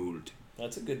 years old.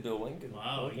 That's a good Bill Lincoln.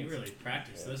 Wow, you really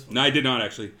practiced this one. No, I did not,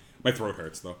 actually. My throat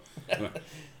hurts, though.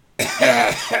 All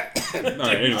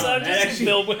right, anyway. That actually,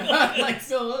 Bill Wilkins. like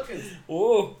Bill Wilkins.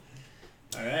 Whoa.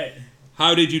 All right.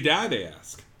 How did you die, they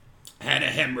ask. Had a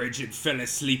hemorrhage and fell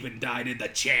asleep and died in the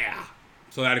chair.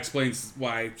 So that explains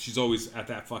why she's always at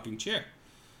that fucking chair.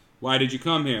 Why did you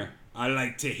come here? I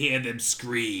like to hear them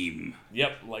scream.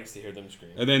 Yep, likes to hear them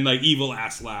scream. And then, like, evil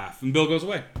ass laugh. And Bill goes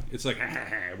away. It's like,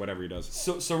 whatever he does.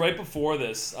 So right before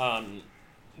this,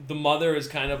 the mother is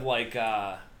kind of like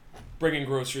bringing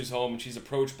groceries home, and she's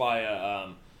approached by a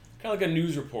kind of like a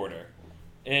news reporter,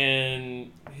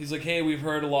 and he's like, "Hey, we've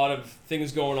heard a lot of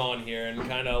things going on here, and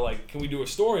kind of like, can we do a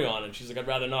story on it?" And she's like, "I'd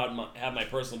rather not have my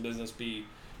personal business be,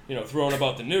 thrown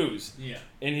about the news." Yeah.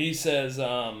 And he says,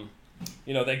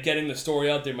 that getting the story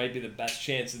out there might be the best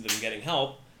chance of them getting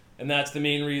help. And that's the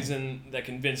main reason that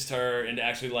convinced her into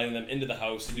actually letting them into the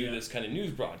house to do this kind of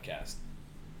news broadcast.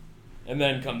 And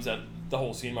then comes that the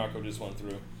whole scene Marco just went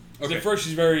through. 'Cause Okay. at first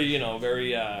she's very,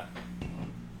 very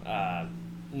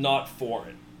not for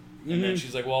it. And then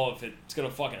she's like, well, if it's going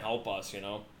to fucking help us,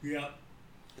 Yeah.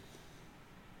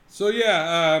 So,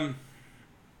 yeah,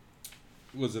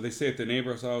 was it? They say at the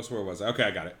neighbor's house? Where was I? Okay,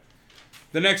 I got it.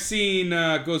 The next scene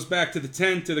goes back to the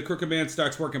tent, and the Crooked Man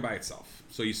starts working by itself.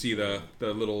 So you see the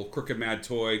little Crooked Man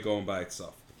toy going by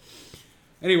itself.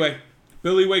 Anyway,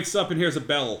 Billy wakes up and hears a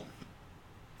bell.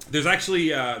 There's actually,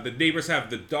 the neighbors have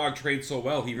the dog trained so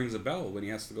well, he rings a bell when he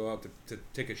has to go out to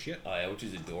take a shit. Oh, yeah, which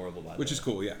is adorable, by the way. Which is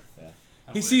cool, yeah. Yeah.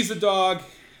 He sees the dog,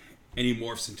 and he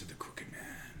morphs into the Crooked Man.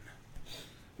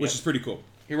 Which is pretty cool.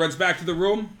 He runs back to the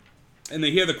room, and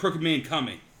they hear the Crooked Man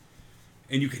coming.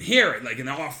 And you can hear it, like, and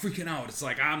they're all freaking out. It's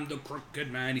like, I'm the Crooked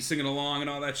Man. He's singing along and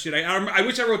all that shit. I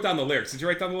wish I wrote down the lyrics. Did you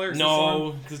write down the lyrics?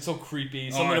 No, because it's so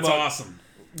creepy. Oh, it's awesome.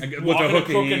 With the Walking hook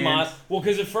a crooked in mod. Well,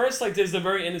 because at first, like, there's the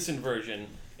very innocent version.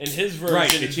 And his version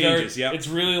Right, it is changes, very, yep. it's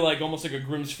really like almost like a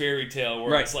Grimm's fairy tale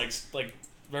where Right. it's like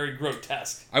very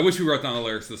grotesque. I wish we wrote down the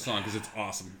lyrics to the song because it's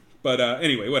awesome. But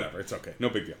anyway, whatever. It's okay. No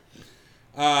big deal.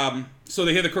 So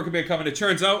they hear the Crooked Man coming. It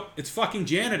turns out it's fucking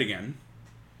Janet again.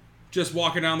 Just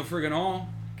walking down the friggin' hall.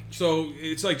 So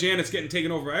it's like Janet's getting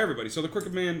taken over by everybody. So the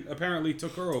Crooked Man apparently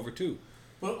took her over too.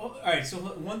 Well, all right. So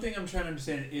one thing I'm trying to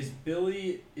understand is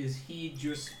Billy. Is he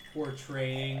just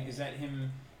portraying? Is that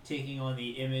him taking on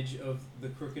the image of the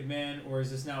Crooked Man, or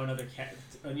is this now another cat?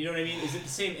 You know what I mean? Is it the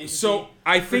same entity? So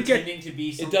I think pretending to be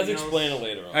It something does else? explain it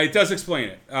later on. it does explain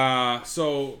it.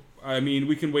 So I mean,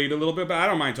 we can wait a little bit, but I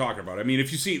don't mind talking about it. I mean,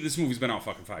 if you see, this movie's been out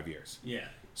fucking 5 years. Yeah.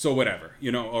 So whatever,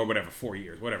 or whatever, 4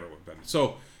 years, whatever it would have been.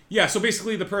 So yeah, so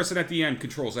basically the person at the end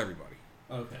controls everybody.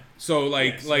 Okay. So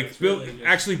Yeah, so like it's Bill, really just-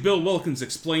 actually Bill Wilkins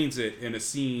explains it in a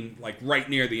scene like right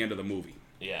near the end of the movie.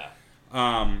 Yeah.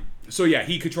 So yeah,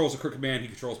 he controls the Crooked Man. He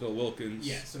controls Bill Wilkins.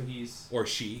 Yeah. So he's. Or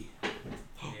she.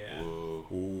 Yeah.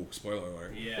 Ooh, spoiler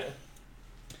alert. Yeah.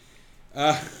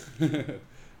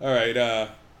 All right.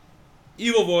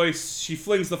 Evil voice. She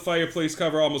flings the fireplace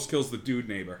cover, almost kills the dude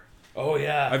neighbor. Oh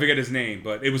yeah. I forget his name,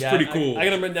 but it was Yeah, pretty cool. I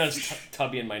got him written down as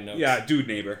Tubby in my notes. Yeah, dude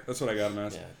neighbor. That's what I got him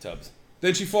as. Yeah, Tubbs.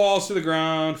 Then she falls to the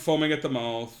ground, foaming at the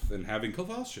mouth and having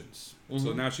convulsions.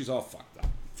 So now she's all fucked up.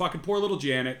 Fucking poor little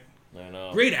Janet. I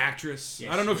know. Great actress.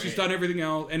 Yeah, I don't know if she's she's great.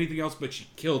 done anything else, but she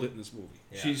killed it in this movie.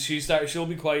 Yeah. She'll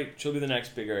be the next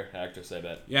bigger actress, I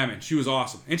bet. Yeah, man, she was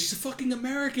awesome, and she's a fucking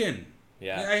American.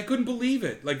 Yeah. I couldn't believe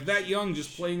it. Like that young,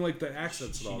 just playing like the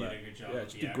accents and all She did that. a good job Yeah,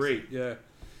 with she the did great. Yeah.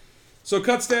 So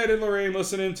cuts Dad and Lorraine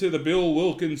listening to the Bill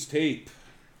Wilkins tape.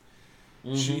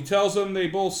 She tells them they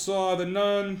both saw the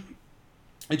nun,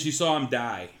 and she saw him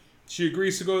die. She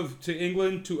agrees to go to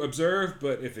England to observe,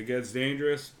 but if it gets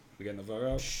dangerous, we're getting the fuck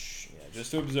out. Yeah,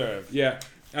 just to observe. Yeah,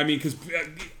 I mean,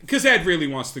 because Ed really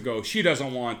wants to go. She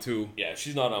doesn't want to. Yeah,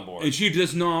 she's not on board. And she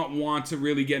does not want to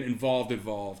really get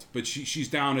involved, but she's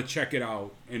down to check it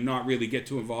out and not really get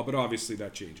too involved, but obviously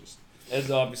that changes. Ed's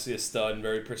obviously a stud and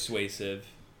very persuasive.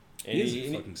 And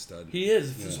He's a fucking stud. He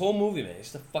is. Yeah. This whole movie, man.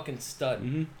 He's just a fucking stud.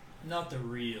 Mm-hmm. Not the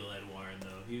real Ed Warren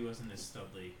though. He wasn't as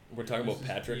studly. We're talking about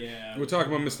Patrick. Yeah. We're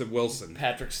talking about Mr. Wilson.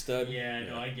 Patrick Stud. Yeah.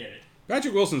 No, I get it.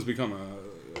 Patrick Wilson's become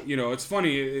it's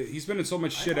funny, he's been in so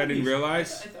much shit I didn't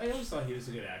realize. I always thought he was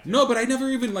a good actor. No, but I never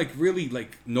even really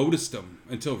noticed him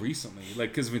until recently,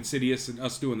 because of Insidious and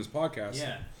us doing this podcast.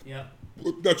 Yeah. Yeah.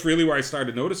 That's really where I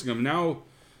started noticing him. Now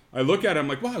I look at him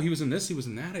like, wow, he was in this, he was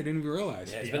in that. I didn't even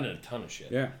realize. Yeah, he's been in a ton of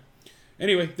shit. Yeah.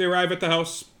 Anyway, they arrive at the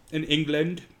house in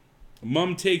England.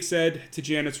 Mom takes Ed to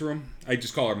Janet's room. I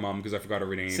just call her Mom because I forgot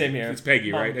her name. Same here. It's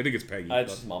Peggy, Mom. right? I think it's Peggy.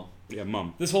 It's just Mom. Yeah,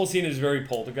 Mom. This whole scene is very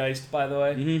Poltergeist, by the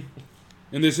way. Mm-hmm.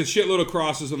 And there's a shitload of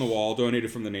crosses on the wall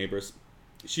donated from the neighbors.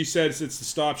 She says it's to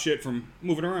stop shit from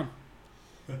moving around.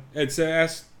 Ed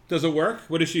says, does it work?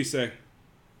 What does she say?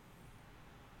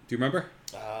 Do you remember?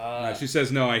 She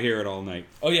says, no, I hear it all night.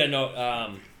 Oh, yeah,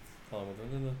 no.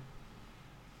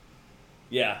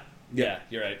 Yeah,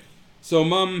 you're right. So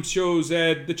Mom shows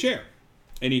Ed the chair.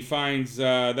 And he finds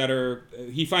out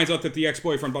that the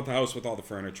ex-boyfriend bought the house with all the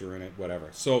furniture in it, whatever.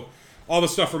 So all the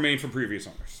stuff remained from previous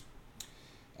owners.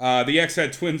 The ex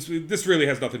had twins. This really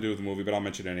has nothing to do with the movie, but I'll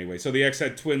mention it anyway. So the ex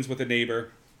had twins with a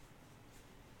neighbor.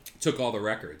 Took all the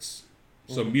records.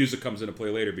 So music comes into play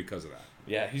later because of that.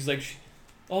 Yeah, he's like,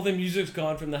 all the music's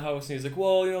gone from the house. And he's like,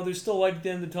 well, there's still light at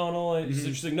the end of the tunnel. And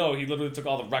she's like, no, he literally took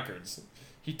all the records.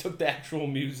 He took the actual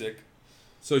music.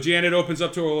 So Janet opens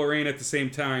up to Lorraine at the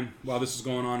same time while this is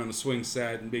going on the swing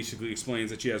set and basically explains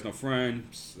that she has no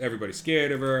friends. Everybody's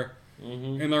scared of her.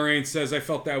 Mm-hmm. And Lorraine says, I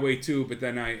felt that way too, but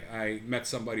then I met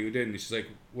somebody who didn't. And she's like,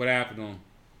 what happened to him?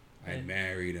 I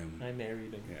married him.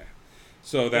 Yeah.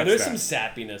 So that's there's some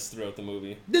sappiness throughout the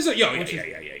movie. There's a, yeah.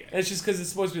 It's just because it's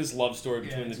supposed to be this love story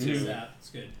between the two.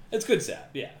 It's good. It's good sap,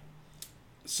 yeah.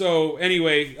 So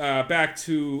anyway, back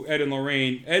to Ed and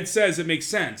Lorraine. Ed says it makes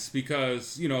sense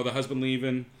because, the husband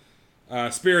leaving.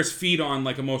 Spirits feed on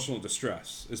like emotional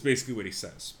distress is basically what he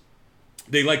says.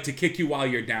 They like to kick you while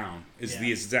you're down is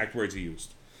the exact words he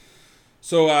used.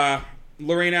 So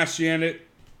Lorraine asks Janet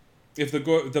if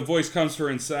the voice comes from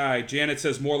inside. Janet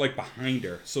says more like behind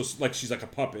her. So like she's like a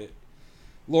puppet.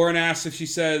 Lauren asks if she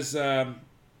says,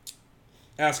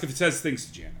 ask if it says things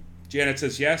to Janet. Janet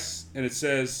says yes, and it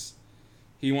says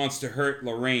he wants to hurt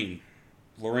Lorraine.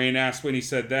 Lorraine asks when he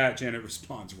said that. Janet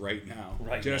responds right now.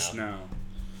 Just now.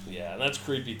 Yeah, and that's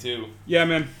creepy too. Yeah,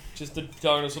 man. Just talking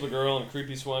to this little girl in a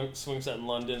creepy swing set in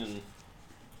London,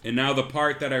 and now the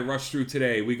part that I rushed through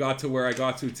today. We got to where I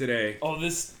got to today. Oh,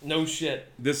 no shit.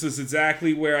 This is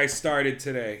exactly where I started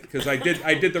today because I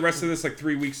did the rest of this like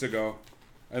 3 weeks ago,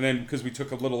 and then because we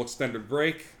took a little extended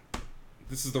break,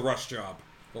 this is the rush job,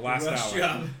 the last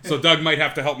hour. So Doug might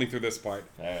have to help me through this part.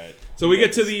 All right. So we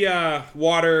get to the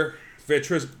water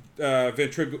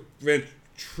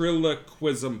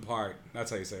ventriloquism part.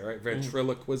 That's how you say it, right?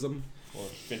 Ventriloquism. Or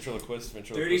ventriloquist.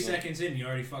 30 seconds in, you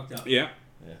already fucked up. Yeah.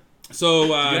 So, did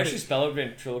you actually spell it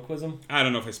ventriloquism? I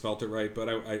don't know if I spelled it right, but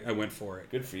I went for it.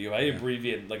 Good for you. I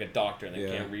abbreviate like a doctor and I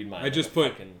can't read mine. I just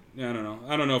put. I don't know.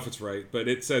 I don't know if it's right, but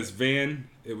it says Van.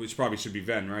 Which probably should be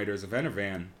Ven, right? Or is it Ven or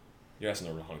Van? You're asking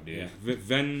the wrong dude. Yeah.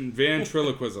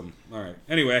 Ventriloquism. All right.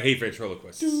 Anyway, I hate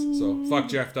ventriloquists. So fuck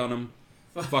Jeff Dunham.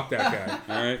 Fuck that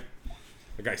guy. All right.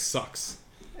 That guy sucks.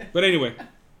 But anyway,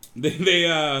 they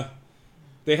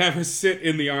have her sit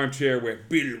in the armchair where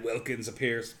Bill Wilkins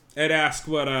appears. Ed asks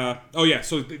what,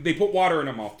 so they put water in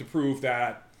her mouth to prove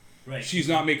that she's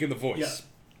not making the voice.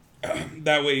 Yeah.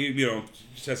 That way,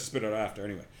 she has to spit it out after.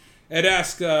 Anyway, Ed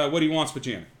asks what he wants with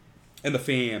Janet. And the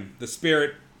fam, the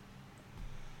spirit,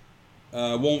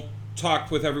 won't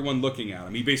talk with everyone looking at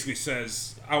him. He basically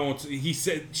says,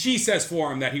 she says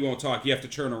for him that he won't talk. You have to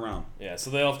turn around. Yeah, so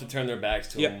they all have to turn their backs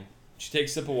to him. She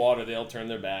takes a sip of water, they all turn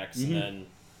their backs, and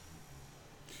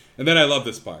then I love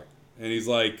this part. And he's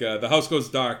like, the house goes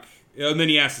dark. And then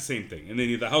he asks the same thing. And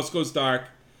then the house goes dark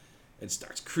and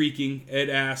starts creaking. Ed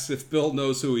asks if Bill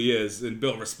knows who he is. And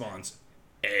Bill responds,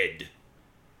 Ed.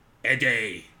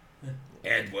 Eddie.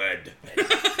 Edward.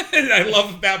 And I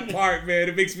love that part, man.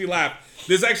 It makes me laugh.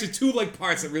 There's actually two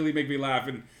parts that really make me laugh.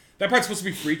 And that part's supposed to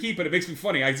be freaky, but it makes me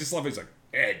funny. I just love it. He's like,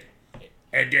 Ed.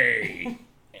 Eddie.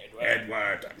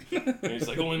 Edward. And he's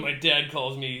like, only my dad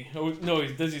calls me. Oh, no,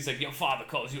 he's like, your father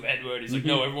calls you Edward. He's like,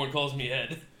 no, everyone calls me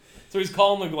Ed. So he's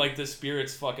calling like the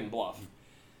spirit's fucking bluff.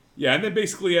 Yeah, and then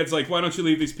basically Ed's like, why don't you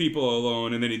leave these people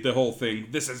alone? And then the whole thing,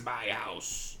 this is my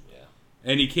house. Yeah.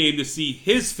 And he came to see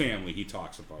his family, he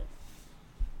talks about.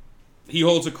 He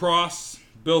holds a cross.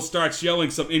 Bill starts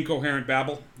yelling some incoherent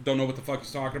babble. Don't know what the fuck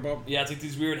he's talking about. Yeah, it's like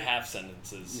these weird half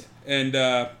sentences. Yeah.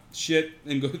 And shit,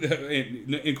 and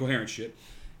incoherent shit.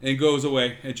 And goes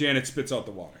away, and Janet spits out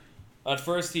the water. At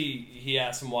first, he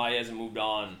asks him why he hasn't moved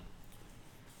on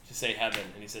to say heaven,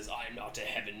 and he says, I'm not a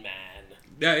heaven man.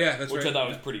 Yeah, that's right. Which I thought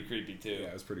was pretty creepy, too. Yeah,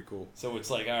 it was pretty cool. So it's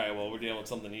like, all right, well, we're dealing with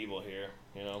something evil here,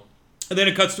 And then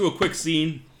it cuts to a quick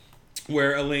scene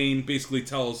where Elaine basically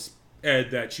tells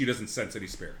Ed that she doesn't sense any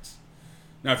spirits.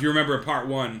 Now, if you remember in part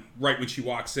one, right when she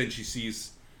walks in, she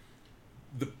sees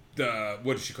the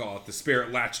what did she call it? The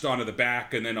spirit latched onto the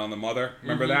back and then on the mother.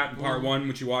 Remember that in part one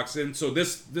when she walks in? So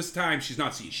this time she's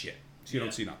not seeing shit. She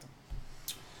don't see nothing.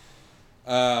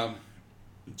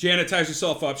 Janet ties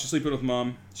herself up. She's sleeping with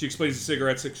Mom. She explains the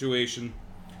cigarette situation.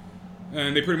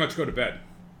 And they pretty much go to bed.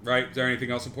 Right? Is there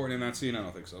anything else important in that scene? I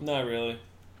don't think so. Not really.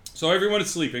 So everyone is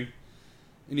sleeping.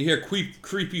 And you hear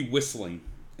creepy whistling.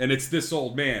 And it's this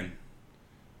old man.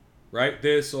 Right?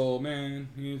 This old man.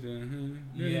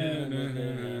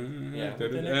 Yeah.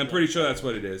 I'm pretty sure that's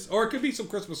what it is. Or it could be some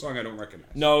Christmas song I don't recognize.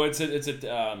 No, it's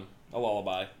a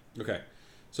lullaby. Okay.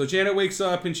 So Janet wakes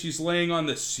up and she's laying on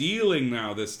the ceiling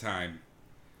now this time.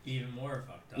 Even more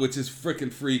fucked up. Which is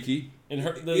freaking freaky. In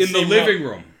the living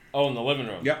room. Oh, in the living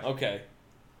room. Yeah. Okay.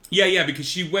 Yeah, because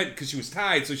she was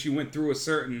tied, so she went through a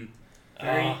certain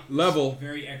level.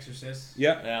 Very Exorcist.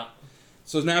 Yeah. Yeah.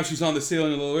 So now she's on the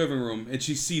ceiling of the living room, and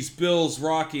she sees Bill's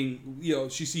rocking.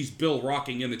 She sees Bill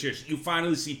rocking in the chair. You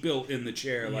finally see Bill in the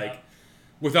chair, like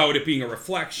without it being a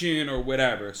reflection or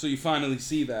whatever. So you finally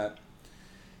see that.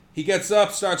 He gets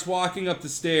up, starts walking up the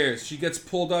stairs. She gets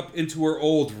pulled up into her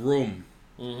old room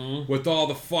with all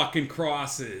the fucking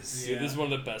crosses. Yeah. This is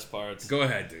one of the best parts. Go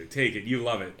ahead, dude. Take it. You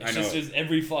love it. It's I know. just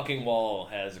every fucking wall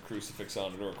has a crucifix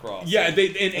on it or a cross. Yeah,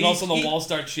 and also the walls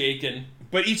start shaking.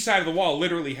 But each side of the wall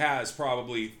literally has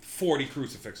probably 40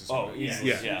 crucifixes. Oh, Yeah, easily.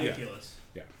 it's ridiculous.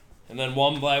 Yeah. And then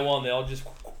one by one, they all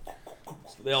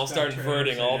start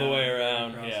inverting all the way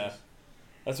around. Crosses. Yeah.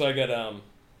 That's why I got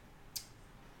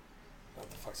what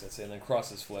the fuck's that saying? Then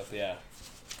crosses flip. Yeah.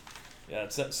 Yeah.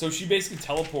 So she basically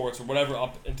teleports or whatever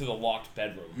up into the locked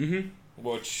bedroom. Mm-hmm.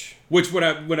 Which what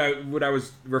I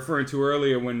was referring to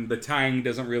earlier when the tying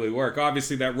doesn't really work.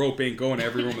 Obviously that rope ain't going to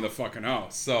every room in the fucking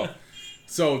house.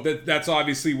 So that's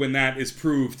obviously when that is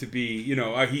proved to be,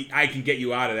 I can get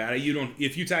you out of that.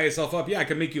 If you tie yourself up, I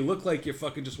can make you look like you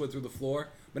fucking just went through the floor.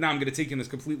 But now I'm gonna take you in this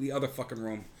completely other fucking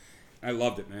room. I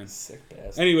loved it, man. sick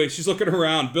bastard. Anyway, she's looking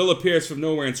around. Bill appears from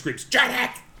nowhere and screams,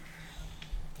 "Janet!"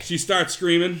 She starts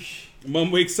screaming.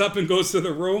 Mom wakes up and goes to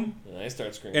the room. And I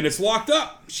start screaming. And it's locked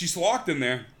up. She's locked in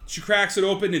there. She cracks it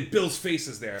open and Bill's face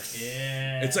is there.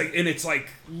 Yeah. It's like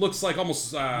looks like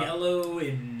almost yellow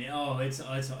and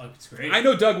it's great. I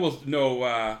know Doug will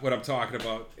know what I'm talking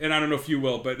about, and I don't know if you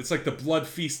will, but it's like the blood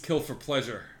feast, kill for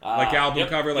pleasure, like album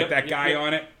cover, like that guy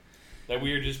on it. That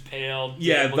weird, just pale.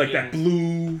 Yeah, like that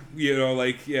blue,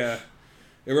 It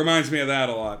reminds me of that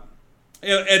a lot.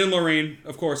 Ed and Lorraine,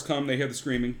 of course, come. They hear the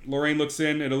screaming. Lorraine looks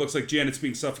in, and it looks like Janet's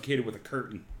being suffocated with a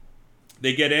curtain.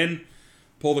 They get in,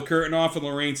 pull the curtain off, and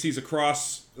Lorraine sees a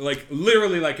cross,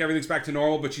 literally everything's back to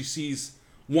normal, but she sees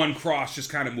one cross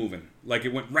just kind of moving. Like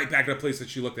it went right back to the place that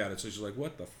she looked at it. So she's like,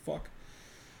 what the fuck?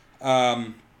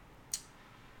 And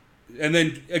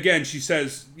then, again, she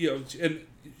says, and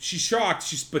she's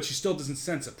shocked, but she still doesn't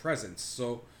sense a presence.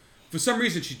 So for some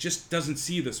reason, she just doesn't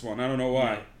see this one. I don't know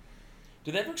why.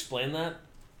 Did they ever explain that?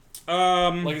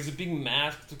 Is it being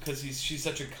masked because she's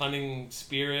such a cunning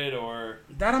spirit, or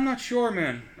that I'm not sure,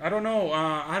 man. I don't know.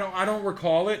 I don't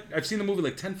recall it. I've seen the movie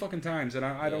 10 fucking times, and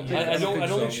I don't think I don't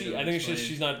think so. I think it's just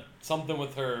she's not something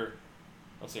with her.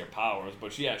 I'll say her powers,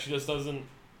 but she just doesn't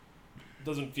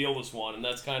feel this one, and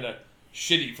that's kind of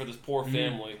shitty for this poor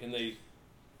family. And they,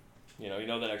 you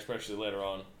know that especially later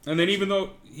on. And then even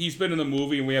though he's been in the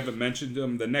movie and we haven't mentioned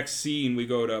him, the next scene we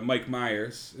go to Mike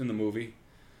Myers in the movie.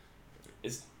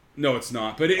 No, it's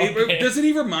not. But doesn't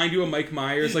he remind you of Mike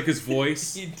Myers, like his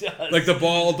voice? He does. Like the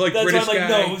bald, That's British why I'm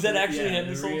guy. No, was that actually him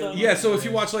this whole time? Yeah, so if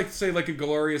you watch, say,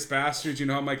 Inglourious Bastards, you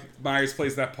know how Mike Myers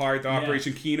plays that part, the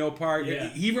Operation Kino part? Yeah.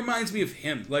 He reminds me of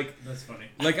him. That's funny.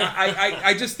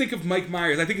 I just think of Mike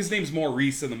Myers. I think his name's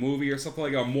Maurice in the movie or something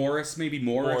like that. Morris, maybe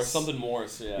Morris.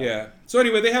 Morris, yeah. Yeah. So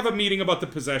anyway, they have a meeting about the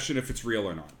possession, if it's real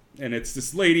or not. And it's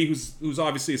this lady who's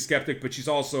obviously a skeptic, but she's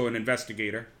also an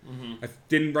investigator. Mm-hmm. I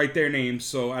didn't write their names,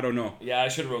 so I don't know. Yeah, I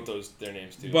should have wrote their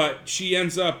names too. But she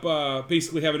ends up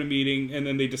basically having a meeting, and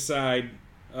then they decide.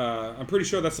 I'm pretty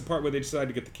sure that's the part where they decide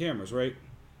to get the cameras, right?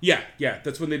 Yeah,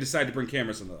 that's when they decide to bring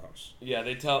cameras into the house. Yeah,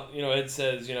 they tell Ed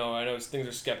says, I know things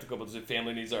are skeptical, but the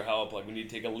family needs our help. We need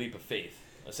to take a leap of faith,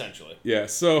 essentially. Yeah.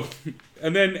 So,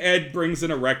 and then Ed brings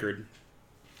in a record.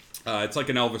 It's like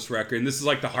an Elvis record, and this is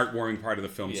the heart-warming part of the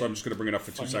film, so I'm just going to bring it up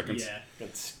for 2 seconds. Yeah,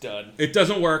 that's stud. It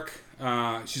doesn't work.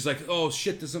 She's like, oh,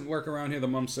 shit doesn't work around here, the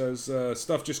mom says.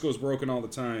 Stuff just goes broken all the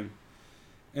time.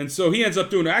 And so he ends up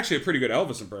doing actually a pretty good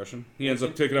Elvis impression. He ends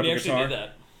up picking up a guitar. Did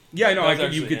that. Yeah, I know.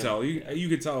 You could could tell. You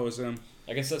could tell it was him.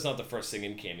 I guess that's not the first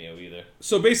singing cameo either.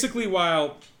 So basically,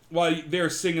 while they're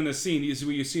singing the scene,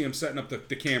 you see him setting up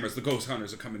the cameras. The ghost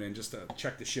hunters are coming in just to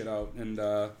check the shit out.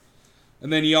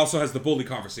 And then he also has the bully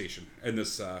conversation in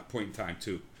this point in time,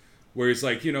 too. Where he's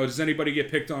like, does anybody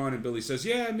get picked on? And Billy says,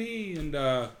 yeah, me. And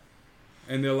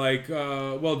And they're like,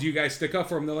 well, do you guys stick up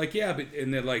for him? They're like, yeah, but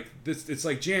and they're like, this. It's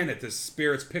like Janet, the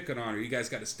spirit's picking on her. You guys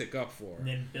got to stick up for her. And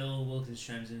then Bill Wilkins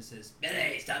chimes in and says,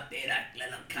 Billy, stop being a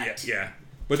little cunt. Yeah.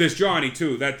 But there's Johnny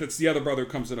too. That's the other brother who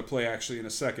comes into play actually in a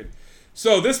second.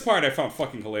 So this part I found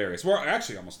fucking hilarious. We're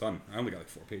actually almost done. I only got like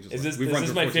 4 pages. Is left.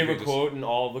 this my favorite quote in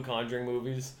all of the Conjuring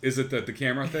movies? Is it the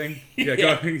camera thing? Yeah,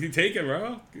 Yeah. Go, you take it,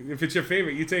 bro. If it's your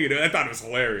favorite, you take it. I thought it was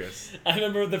hilarious. I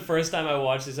remember the first time I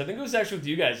watched this. I think it was actually with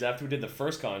you guys after we did the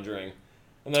first Conjuring,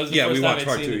 and that was the Yeah, first we time watched I'd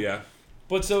part seen 2. it. Yeah.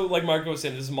 But so, like Marco was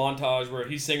saying, this montage where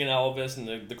he's singing Elvis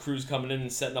and the crew's coming in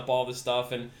and setting up all this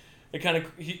stuff, and it kind of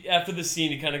after the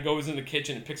scene, he kind of goes in the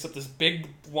kitchen and picks up this big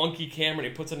wonky camera and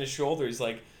he puts it on his shoulder. He's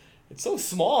like, "It's so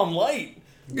small and light."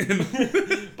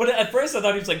 But at first, I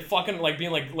thought he was like fucking like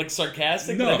being like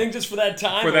sarcastic. No. But I think just for that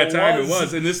time, it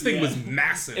was, and this thing Yeah. was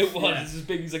massive. It was. Yeah. It's this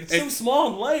big. He's like, it's so small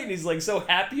and light, and he's like so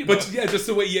happy about. But yeah, just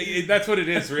the way. Yeah, that's what it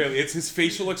is. Really, it's his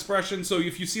facial expression. So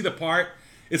if you see the part,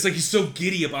 it's like he's so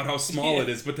giddy about how small Yeah. it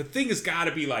is. But the thing has got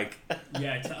to be like,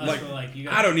 Yeah, to us, like, we're like, you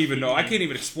I don't even know. I can't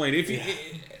even explain it. If Yeah.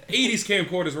 80s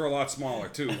camcorders were a lot smaller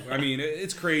too. I mean,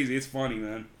 it's crazy. It's funny,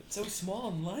 man. It's so small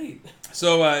and light.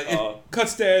 So it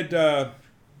cuts to Ed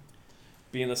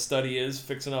Being the study is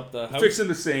fixing up the house. fixing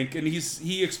the sink, and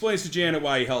he explains to Janet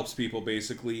why he helps people.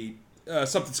 Basically,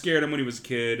 something scared him when he was a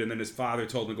kid, and then his father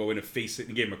told him to go in and face it,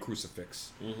 and gave him a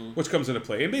crucifix, which comes into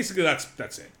play. And basically,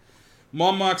 that's it.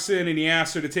 Mom walks in, and he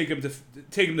asks her to take him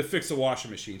to fix the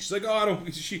washing machine. She's like, "Oh, I don't."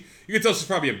 You can tell she's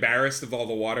probably embarrassed of all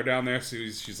the water down there. So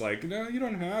she's like, "No, you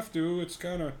don't have to. It's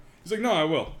kind of." He's like, "No, I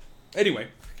will." Anyway,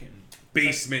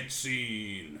 basement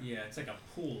scene. Yeah, it's like a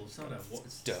pool. It's not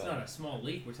Duh. not a small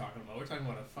lake we're talking about. We're talking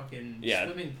about a fucking Yeah.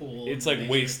 swimming pool. It's in like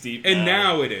the waist basement. deep. And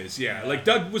now it is, yeah. Like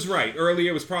Doug was right.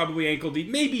 Earlier it was probably ankle deep,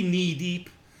 maybe knee deep,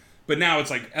 but now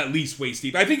it's like at least waist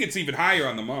deep. I think it's even higher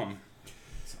on the mom.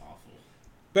 It's awful.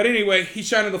 But anyway, he's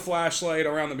shining the flashlight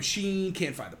around the machine,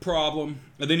 can't find the problem.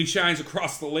 And then he shines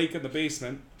across the lake in the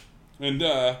basement, and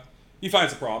he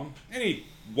finds the problem. And he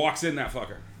walks in that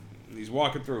fucker. And he's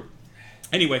walking through.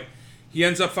 Anyway, he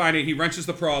ends up finding, he wrenches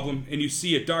the problem, and you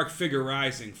see a dark figure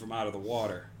rising from out of the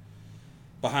water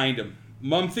behind him.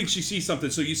 Mom thinks she sees something,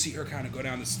 so you see her kind of go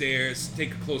down the stairs,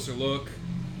 take a closer look.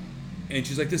 And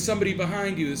she's like, "There's somebody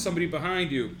behind you, there's somebody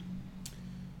behind you."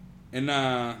 And,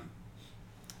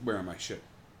 where am I? Shit.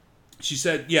 She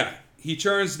said, yeah, he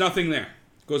turns, nothing there.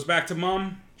 Goes back to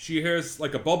Mom. She hears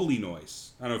like a bubbly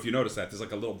noise. I don't know if you noticed that. There's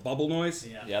like a little bubble noise.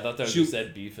 Yeah. Yeah, I thought that was Shoot. just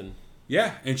Ed beefing.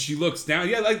 Yeah, and she looks down.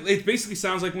 Yeah, like it basically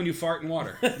sounds like when you fart in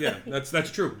water. Yeah, that's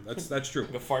true. That's true.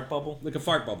 Like a fart bubble. Like a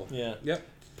fart bubble. Yeah. Yep.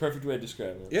 Perfect way to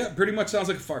describe it. Yeah, pretty much sounds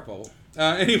like a fart bubble.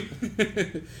 Anyway,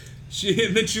 and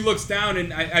then she looks down,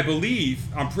 and I believe,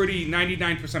 I'm pretty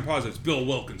 99% positive, it's Bill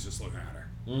Wilkins just looking at her.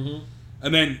 Mm-hmm.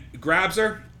 And then grabs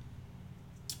her.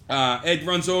 Ed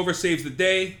runs over, saves the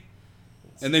day,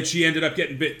 and then she ended up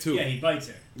getting bit too. Yeah, he bites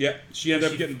her. Yeah, she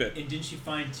ended up getting bit. And didn't she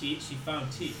find teeth? She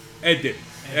found teeth. Ed did.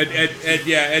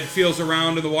 Ed feels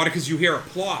around in the water because you hear a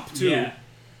plop too. Yeah.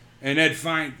 And Ed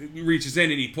reaches in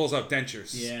and he pulls out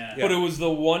dentures. Yeah. But it was the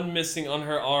one missing on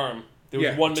her arm. There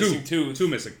was one missing tooth. Two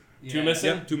missing. Yeah. Two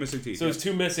missing? Yep, two missing teeth. So there's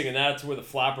two missing, and that's where the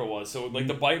flapper was. So like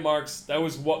the bite marks, that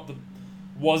was what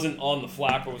wasn't on the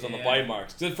flapper, was on the Yeah. bite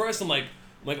marks. 'Cause at first I'm like,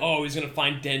 oh, he's gonna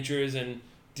find dentures and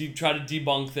try to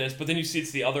debunk this, but then you see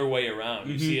it's the other way around.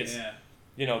 You see it's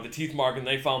the teeth mark, and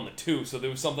they found the two, so there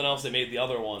was something else they made the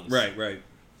other ones. Right.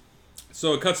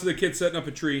 So it cuts to the kid setting up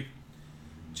a tree.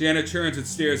 Janet turns and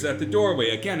stares at the doorway.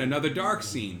 Again, another dark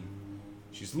scene.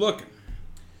 She's looking.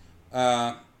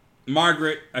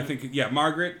 Margaret, I think,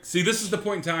 Margaret. See, this is the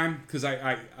point in time, because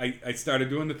I started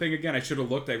doing the thing again. I should have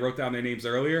looked. I wrote down their names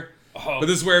earlier. Oh. But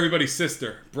this is where everybody's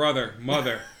sister, brother,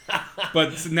 mother.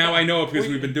 But now I know it because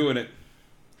we've been doing it.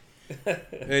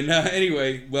 And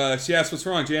anyway, she asks what's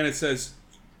wrong. Janet says,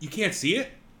 "You can't see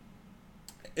it?"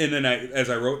 And then as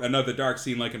I wrote, another dark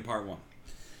scene like in part 1.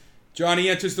 Johnny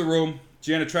enters the room.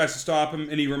 Janet tries to stop him,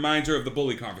 and he reminds her of the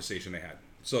bully conversation they had.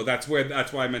 So that's why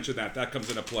I mentioned that. That comes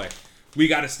into play. We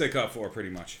got to stick up for her, pretty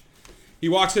much. He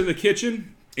walks into the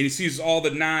kitchen, and he sees all the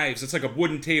knives. It's like a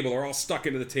wooden table. They're all stuck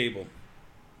into the table.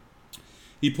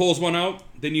 He pulls one out.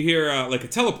 Then you hear like a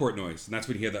teleport noise, and that's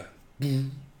when you hear the...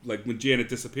 like when Janet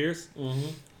disappears. Mm-hmm.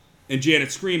 And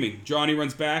Janet's screaming. Johnny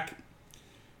runs back,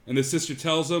 and the sister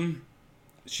tells him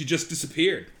she just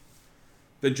disappeared.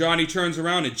 Then Johnny turns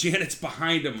around, and Janet's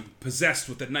behind him, possessed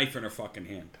with a knife in her fucking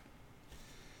hand.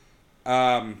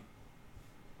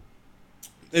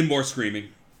 And more screaming.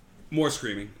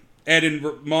 Ed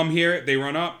and Mom hear it. They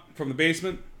run up from the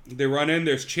basement. They run in.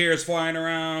 There's chairs flying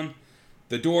around.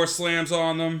 The door slams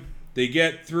on them. They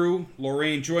get through.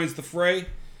 Lorraine joins the fray.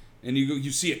 and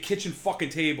you see a kitchen fucking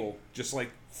table just like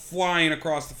flying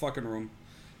across the fucking room,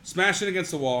 smashing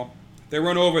against the wall. They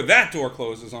run over. That door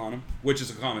closes on them, which is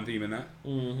a common theme in that.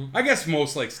 Mm-hmm. I guess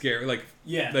most like scary, like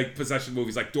Yeah. possession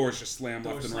movies, like doors just slam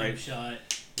Door left and slam right.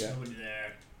 shut. Yeah. Nobody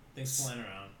there. Things flying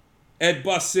around. Ed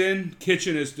busts in.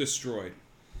 Kitchen is destroyed,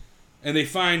 and they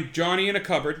find Johnny in a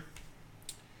cupboard,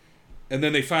 and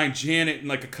then they find Janet in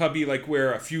like a cubby, like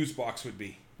where a fuse box would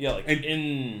be. Yeah, like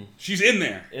And she's in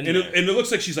there, and it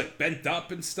looks like she's like bent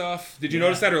up and stuff. Did you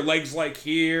notice that her legs like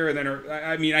here, and then her?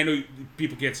 I mean, I know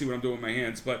people can't see what I'm doing with my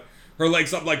hands, but her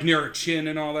legs up like near her chin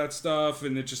and all that stuff,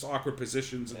 and it's just awkward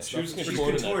positions and stuff. She was She's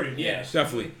contorted, yeah.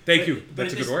 Definitely. Thank you. But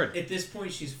That's a good word. At this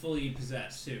point, she's fully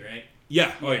possessed too, right?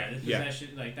 Yeah. Oh yeah. yeah. The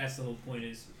possession, like that's the whole point.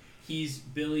 Is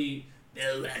Bill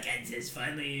Wilkins has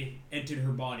finally entered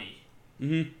her body.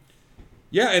 Mm-hmm.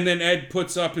 Yeah, and then Ed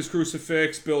puts up his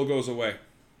crucifix. Bill goes away.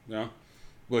 You know,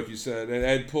 like you said, and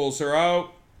Ed pulls her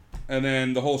out, and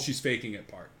then the whole she's faking it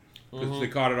part because they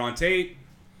caught it on tape.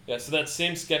 Yeah, so that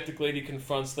same skeptic lady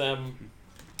confronts them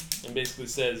and basically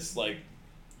says like,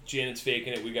 Janet's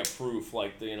faking it. We got proof.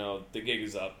 Like the gig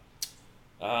is up.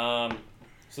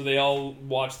 So they all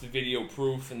watch the video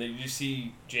proof, and then you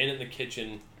see Janet in the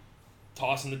kitchen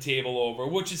tossing the table over,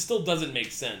 which it still doesn't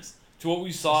make sense to what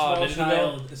we saw a minute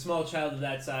ago. A small child of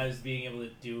that size being able to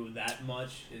do that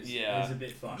much is a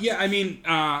bit fucked. Yeah, I mean,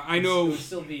 I know It would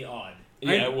still be odd.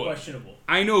 Yeah, it would. Questionable.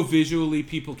 I know visually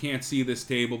people can't see this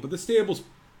table, but this table's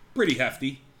pretty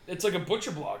hefty. It's like a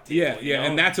butcher block table. Yeah, you know?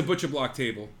 and that's a butcher block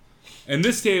table. And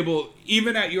this table,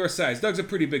 even at your size, Doug's a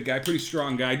pretty big guy, pretty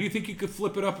strong guy. Do you think you could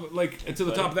flip it up like to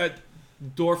the top of that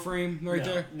door frame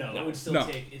there? No, it would still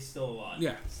take. It's still a lot.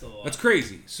 Yeah, it's still a lot. That's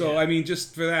crazy. So I mean,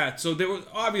 just for that, so there was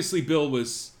obviously Bill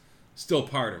was still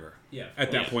part of her. Yeah,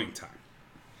 at that point in time.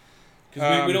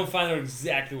 Because we don't find out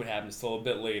exactly what happens till a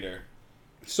bit later.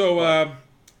 So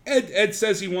Ed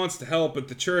says he wants to help, but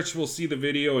the church will see the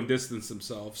video and distance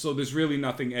himself. So there's really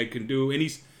nothing Ed can do, and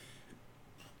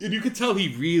you can tell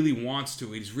he really wants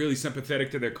to. He's really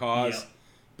sympathetic to their cause. Yep.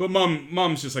 But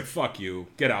mom's just like, fuck you,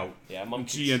 get out. Yeah, mom.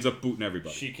 She ends up booting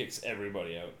everybody. She kicks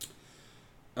everybody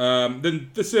out.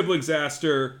 Then the siblings asked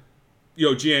her,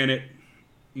 Janet,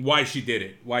 why she did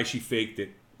it, why she faked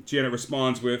it. Janet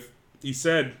responds with, he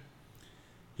said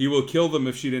he will kill them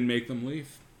if she didn't make them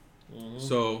leave. Mm-hmm.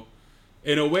 So,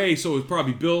 in a way, it was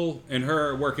probably Bill and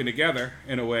her working together,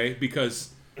 in a way,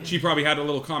 because she probably had a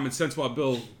little common sense while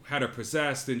Bill had her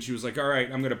possessed, and she was like, all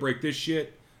right, I'm going to break this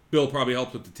shit. Bill probably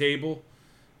helped with the table.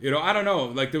 I don't know.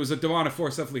 Like, there was a demonic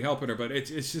force definitely helping her, but it's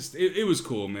just, it was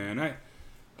cool, man.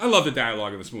 I love the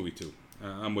dialogue in this movie, too.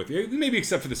 I'm with you. Maybe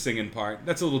except for the singing part.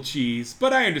 That's a little cheese,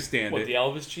 but I understand it. What, the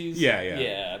Elvis cheese? Yeah.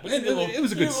 Yeah, but it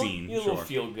was a good scene. You little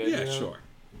feel good. Yeah, sure.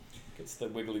 Gets the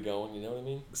wiggly going, you know what I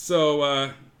mean? So,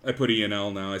 I put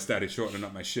E&L now. I started shortening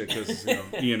up my shit because,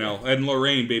 E&L. Ed and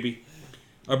Lorraine, baby.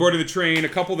 Aboard the train, a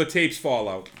couple of the tapes fall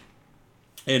out.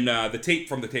 And the tape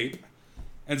from the tape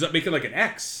ends up making like an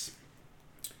X.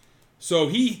 So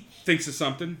he thinks of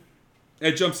something.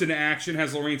 Ed jumps into action,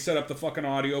 has Lorraine set up the fucking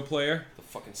audio player. The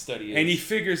fucking study is. And he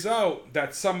figures out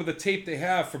that some of the tape they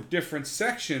have from different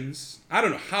sections, I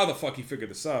don't know how the fuck he figured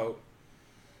this out,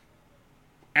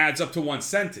 adds up to one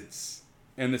sentence.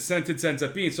 And the sentence ends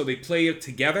up being, so they play it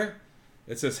together.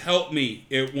 It says, help me,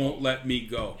 it won't let me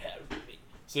go.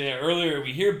 So yeah, earlier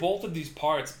we hear both of these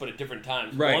parts, but at different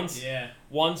times. Right.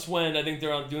 Once when I think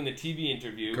they're out doing the TV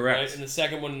interview. Correct. Right? And the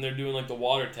second one they're doing like the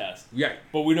water test. Yeah.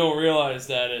 But we don't realize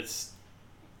that it's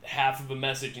half of a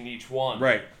message in each one.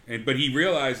 Right. But he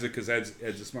realized it because Ed's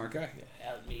a smart guy.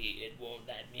 Help me, it won't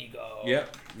let me go.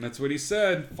 Yep. And that's what he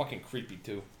said. Fucking creepy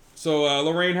too. So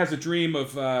Lorraine has a dream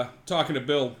of talking to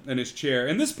Bill in his chair.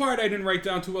 And this part I didn't write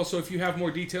down too well, so if you have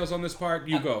more details on this part,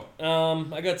 you go.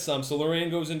 I got some. So Lorraine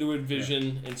goes into a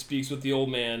vision and speaks with the old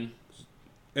man.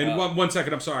 And one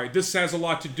second, I'm sorry. This has a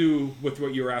lot to do with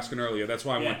what you were asking earlier. That's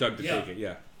why I want Doug to take it.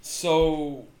 Yeah.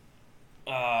 So,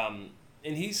 and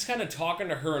he's kind of talking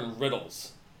to her in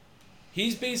riddles.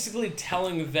 He's basically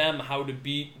telling them how to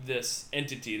beat this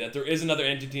entity, that there is another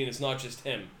entity and it's not just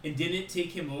him. And didn't it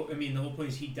take him, I mean, the whole point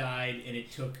is he died and it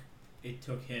took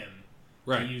him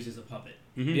to use as a puppet.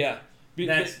 Mm-hmm. Yeah.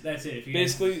 That's it. If you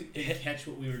basically didn't catch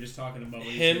what we were just talking about.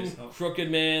 Him, Crooked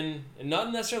Man, and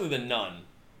not necessarily the nun.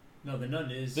 No, the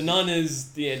nun is... The nun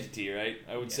is the entity, right?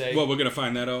 I would say. Well, we're going to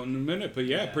find that out in a minute, but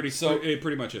it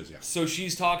pretty much is, yeah. So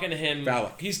she's talking to him.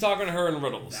 Valak. He's talking to her in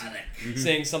riddles.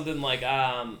 Saying something like,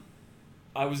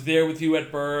 I was there with you at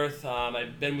birth.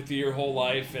 I've been with you your whole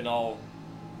life, and I'll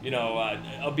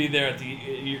be there at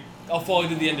I'll follow you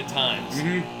to the end of times.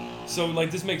 So, like,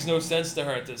 this makes no sense to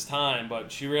her at this time,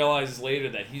 but she realizes later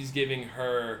that he's giving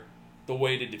her the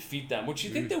way to defeat them. Which you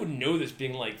think they would know this,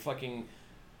 being like fucking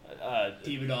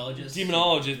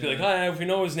Demonologist. Be like, if we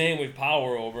know his name, we have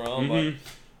power over him. But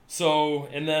so,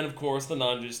 and then of course the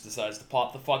nun just decides to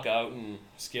pop the fuck out and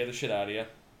scare the shit out of you.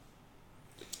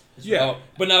 Yeah.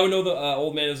 But now we know the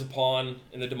old man is a pawn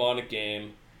in the demonic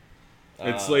game.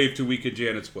 Enslaved to weaken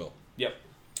Janet's will. Yep.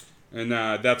 And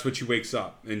that's when she wakes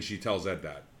up, and she tells Ed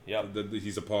that. Yep. That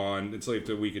he's a pawn, enslaved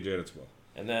to weaken Janet's will.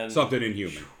 And then something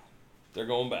inhuman. They're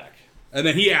going back. And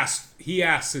then he asks,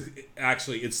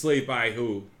 actually, enslaved by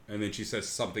who? And then she says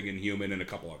something inhuman and a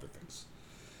couple other things.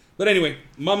 But anyway,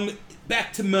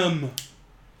 back to Mum.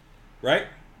 Right?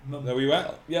 Is that where you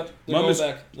at? Yep. They're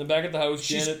back. They're back at the house.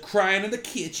 She's Janet crying in the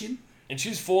kitchen. And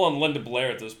she's full on Linda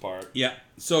Blair at this part. Yeah.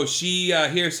 So she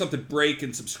hears something break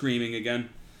and some screaming again.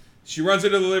 She runs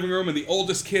into the living room, and the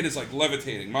oldest kid is like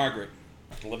levitating, Margaret.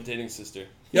 Levitating sister.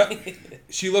 Yep.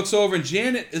 She looks over, and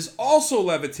Janet is also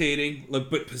levitating,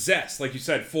 but possessed, like you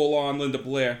said, full on Linda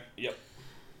Blair. Yep.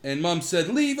 And Mom said,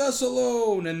 "Leave us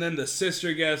alone." And then the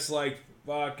sister gets like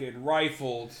fucking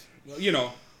rifled,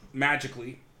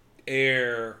 magically,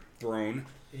 air thrown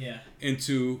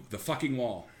into the fucking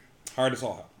wall. Hard as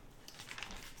all hell.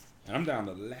 And I'm down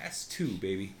to the last two,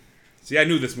 baby. See, I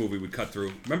knew this movie would cut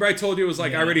through. Remember I told you it was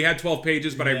like I already had 12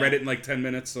 pages, but I read it in like 10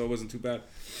 minutes, so it wasn't too bad.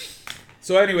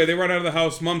 So anyway, they run out of the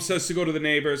house. Mom says to go to the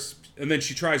neighbors, and then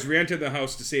she tries to re-enter the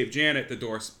house to save Janet. The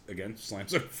door, again,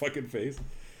 slams her fucking face.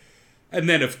 And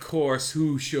then, of course,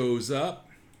 who shows up?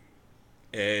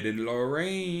 Ed and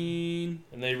Lorraine.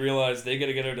 And they realize they got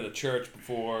to get her to the church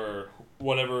before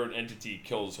whatever entity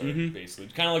kills her, basically.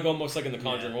 Kind of like almost like in The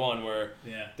Conjuring 1, where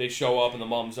they show up and the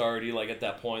mom's already like at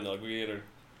that point. They're like, we get her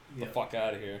the fuck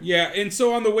out of here. Yeah, and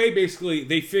so on the way, basically,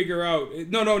 they figure out...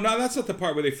 No, that's not the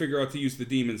part where they figure out to use the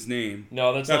demon's name.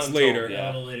 No, that's not later. Until, a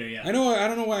little later, yeah. I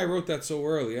don't know why I wrote that so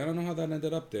early. I don't know how that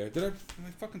ended up there. Did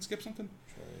I fucking skip something?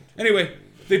 Anyway,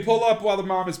 they pull up while the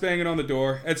mom is banging on the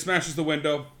door. Ed smashes the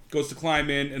window, goes to climb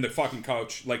in, and the fucking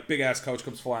couch, like big-ass couch,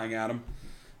 comes flying at him.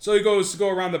 So he goes to go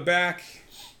around the back,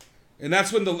 and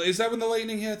that's when is that when the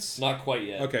lightning hits? Not quite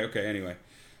yet. Okay, anyway.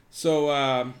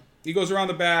 So, he goes around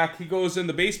the back. He goes in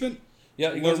the basement.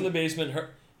 Yeah, he goes in the basement.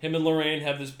 Him and Lorraine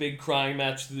have this big crying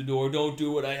match through the door. Don't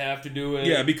do what I have to do.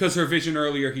 Yeah, because her vision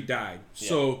earlier, he died. Yeah.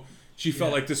 So she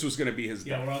felt like this was going to be his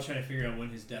death. Yeah, we're all trying to figure out when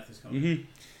his death is coming.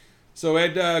 So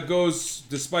Ed goes,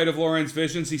 despite of Lorraine's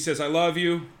visions, he says, "I love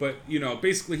you," but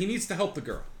basically he needs to help the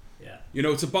girl. Yeah.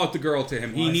 It's about the girl to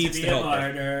him. He needs to help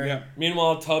her. Yeah.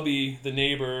 Meanwhile, Tubby, the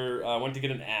neighbor, went to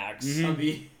get an axe.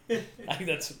 Tubby. I think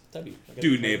that's Tubby.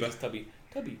 Dude, neighbor. Tubby.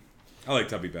 I like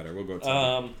Tubby better. We'll go with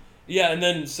Tubby. Yeah, and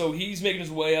then so he's making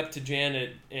his way up to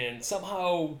Janet, and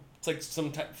somehow it's like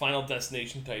some Final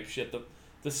Destination type shit.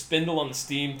 The spindle on the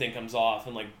steam thing comes off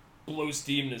and like blows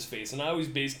steam in his face, and now he's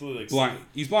basically like blind.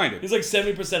 He's blinded. He's like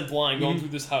 70% blind going through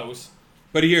this house.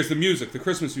 But he hears the music, the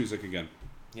Christmas music again.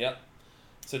 Yep.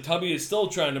 So Tubby is still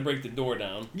trying to break the door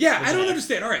down. Yeah, I don't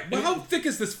understand. All right, well, how thick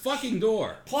is this fucking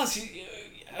door? Plus,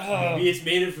 maybe it's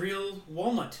made of real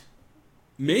walnut.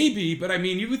 Maybe, but I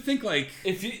mean, you would think like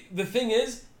the thing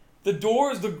is. The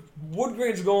doors, the wood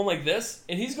grains are going like this,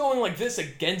 and he's going like this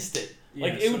against it.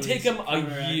 Like, it would take him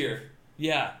a year.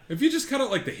 Yeah. If you just cut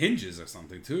out, like, the hinges or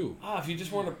something, too. If you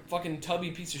just weren't a fucking Tubby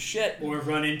piece of shit. Or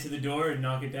run into the door and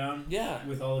knock it down. Yeah.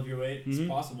 With all of your weight. It's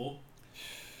possible.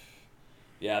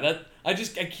 Yeah, I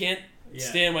can't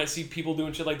stand when I see people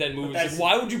doing shit like that in movies. Like,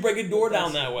 why would you break a door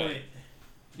down that way?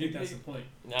 I think that's the point.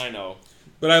 I know.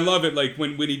 But I love it, like,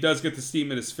 when he does get the steam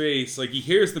in his face, like, he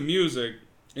hears the music...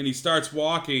 And he starts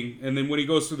walking, and then when he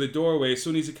goes through the doorway, as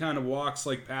soon as he kind of walks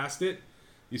like past it,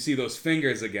 you see those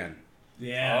fingers again.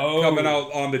 Yeah. Coming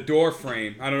out on the door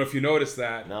frame. I don't know if you noticed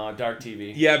that. No, dark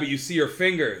TV. Yeah, but you see her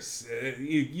fingers.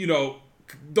 The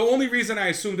only reason I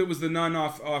assumed it was the nun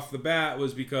off the bat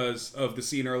was because of the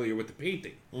scene earlier with the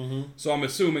painting. Mm-hmm. So I'm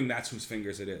assuming that's whose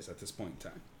fingers it is at this point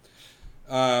in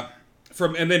time.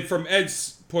 From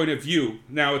Ed's point of view,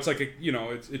 now it's like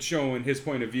it's showing his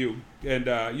point of view,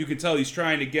 and you can tell he's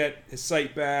trying to get his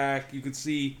sight back. You can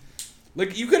see,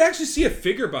 like, you could actually see a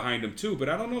figure behind him too, but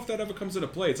I don't know if that ever comes into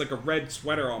play. It's like a red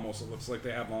sweater almost. It looks like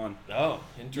they have on. Oh,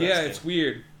 interesting. Yeah, it's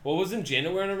weird. Well, wasn't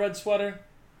Janet wearing a red sweater?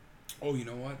 Oh, you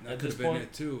know what? That could have been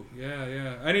it too.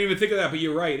 Yeah. I didn't even think of that, but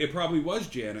you're right. It probably was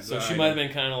Janet. So she might have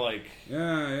been kind of like...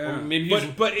 Yeah. Maybe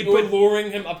but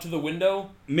luring him up to the window?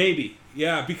 Maybe.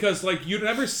 Yeah, because like you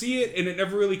never see it and it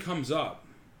never really comes up,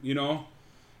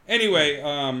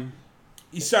 Anyway,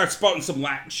 he starts spouting some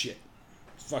Latin shit.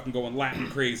 He's fucking going Latin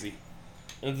crazy.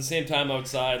 And at the same time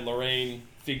outside, Lorraine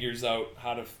figures out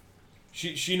how to...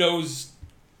 She knows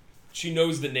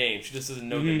the name. She just doesn't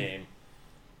know the name.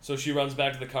 So she runs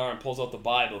back to the car and pulls out the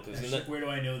Bible She's like, where do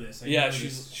I know this?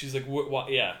 She's like,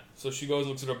 what? Yeah. So she goes and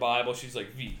looks at her Bible. She's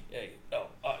like,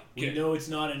 V-A-L-I. We know it's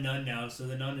not a nun now, so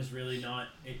the nun is really not.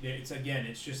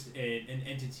 It's just an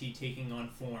entity taking on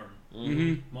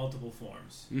form, multiple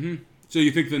forms. So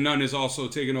you think the nun is also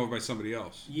taken over by somebody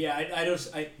else?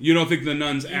 Yeah, You don't think the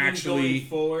nun's even actually going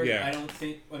forward? Yeah. I don't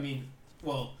think. I mean,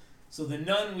 well, so the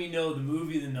nun we know, the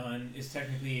movie The Nun is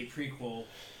technically a prequel.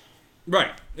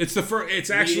 Right. It's the first. It's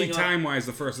actually Leading up- time-wise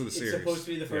the first of the series. It's supposed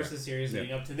to be the first of the series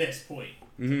leading up to this point,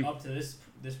 up to this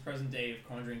present day of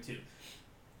Conjuring 2.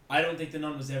 I don't think the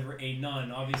nun was ever a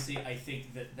nun. Obviously, I think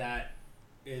that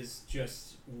is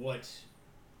just what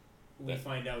we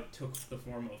find out took the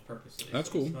form of purposely. That's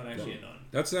so cool. It's not actually a nun.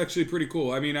 That's actually pretty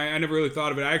cool. I mean, I never really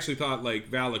thought of it. I actually thought like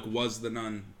Valak was the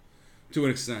nun to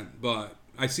an extent, but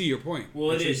I see your point.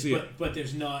 Well, it is, but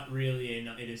there's not really a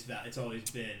nun. It is It's always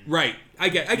been. Right. I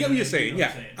get what you're saying. You know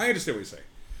what Yeah, I'm saying. I understand what you're saying.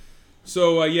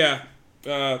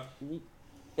 So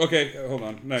okay, hold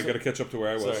on. Now I got to catch up to where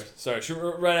I was. Sorry.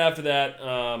 Right after that,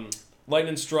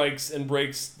 lightning strikes and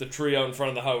breaks the tree out in front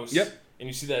of the house. Yep. And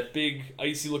you see that big,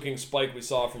 icy-looking spike we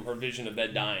saw from her vision of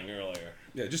Ed dying earlier.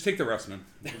 Yeah, just take the rest, man.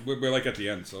 We're like at the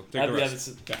end, so take the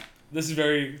rest. This is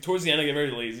very... Towards the end, I get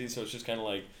very lazy, so it's just kind of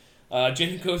like...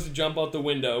 Jenny goes to jump out the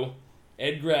window.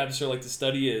 Ed grabs her like the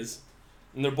study is.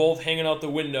 And they're both hanging out the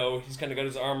window. He's kind of got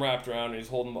his arm wrapped around, and he's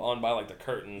holding on by like the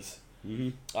curtains.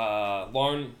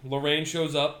 Lorraine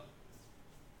shows up.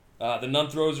 The nun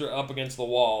throws her up against the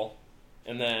wall.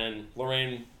 And then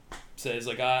Lorraine says,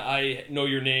 like, I know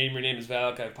your name is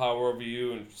Valak, I have power over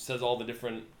you, and says all the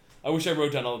different... I wish I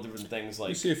wrote down all the different things, like...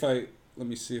 Let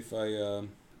me see if I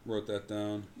wrote that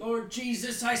down. Lord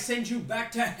Jesus, I send you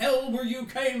back to hell where you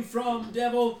came from,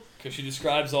 devil. Because she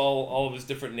describes all of his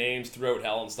different names throughout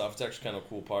hell and stuff. It's actually kind of a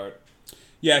cool part.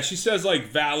 Yeah, she says,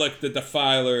 like, Valak, the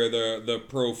defiler, the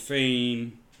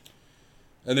profane...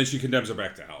 And then she condemns her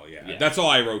back to hell. Yeah, that's all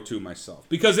I wrote to myself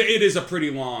because it is a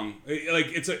pretty long.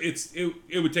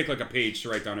 It would take like a page to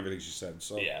write down everything she said.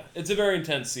 So yeah, it's a very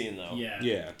intense scene though.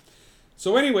 Yeah.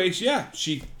 So, anyways,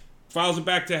 she files it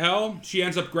back to hell. She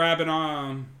ends up grabbing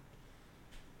I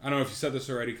don't know if you said this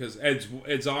already because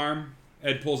Ed's arm.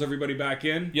 Ed pulls everybody back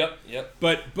in. Yep.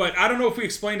 But I don't know if we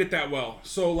explained it that well.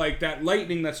 So like that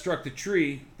lightning that struck the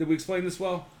tree. Did we explain this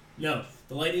well? No,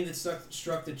 the lightning that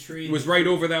struck the tree was right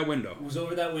over that window. Was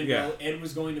over that window. Yeah. Ed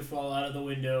was going to fall out of the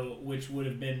window, which would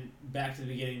have been back to the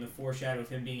beginning, the foreshadow of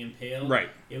him being impaled. Right.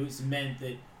 It was meant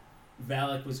that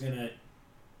Valak was going to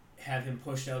have him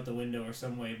pushed out the window or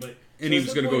some way, he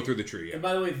was going to go through the tree. Yeah. And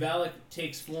by the way, Valak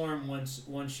takes form once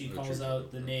she calls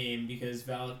out the name because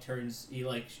Valak he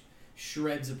like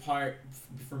shreds apart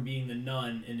from being the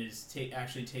nun and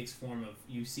actually takes form of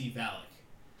you see Valak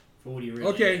for what he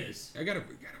really is. I gotta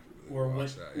or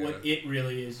what it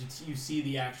really is. You see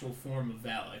the actual form of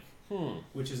Valak,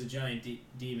 which is a giant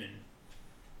demon.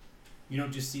 You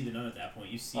don't just see the nun at that point.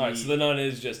 You see. All right, so the nun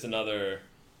is just another.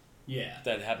 Yeah.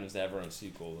 That happens to have her own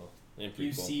sequel though.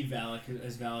 You see Valak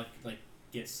as Valak like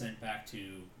gets sent back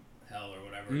to hell or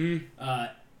whatever.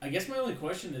 Mm-hmm. I guess my only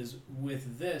question is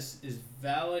with this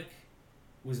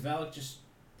was Valak just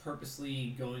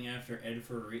purposely going after Ed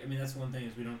for a reason? I mean, that's one thing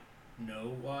is we don't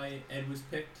know why Ed was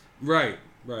picked. Right.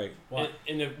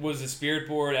 And it was the spirit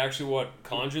board actually what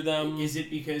conjured them? Is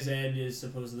it because Ed is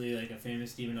supposedly like a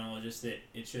famous demonologist that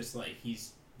it's just like him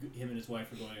and his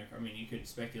wife are going... I mean, you could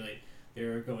speculate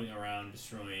they're going around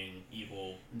destroying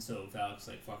evil, and so Valak's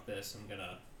like, fuck this, I'm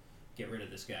gonna get rid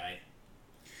of this guy.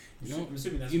 I'm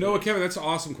assuming that's what, Kevin? That's an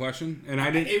awesome question, and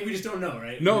we just don't know,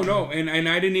 right? No, and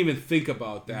I didn't even think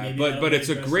about that. Maybe but it's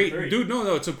a great... Dude,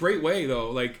 no, it's a great way,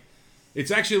 though. Like... It's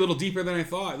actually a little deeper than I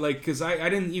thought, like, because I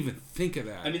didn't even think of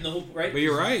that. I mean, the whole... Right? But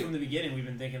you're right. From the beginning, we've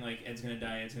been thinking, like, Ed's going to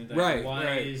die. Right,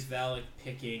 Why is Valak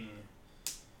picking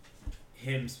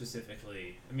him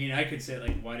specifically? I mean, I could say,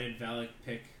 like, why did Valak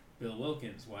pick Bill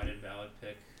Wilkins? Why did Valak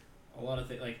pick a lot of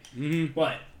things? Like,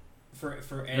 but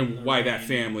for Ed and why that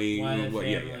family...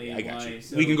 Yeah, I got you.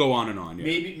 So we can go on and on, yeah.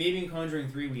 Maybe in Conjuring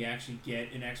 3 we actually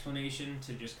get an explanation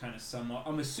to just kind of sum up.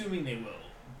 I'm assuming they will.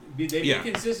 They've been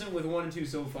consistent with 1 and 2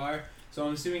 so far. So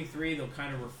I'm assuming 3, they'll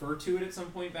kind of refer to it at some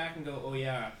point back and go, oh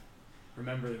yeah,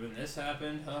 remember when this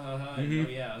happened? Ha ha ha. And, oh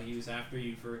yeah, he was after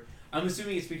you for... I'm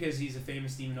assuming it's because he's a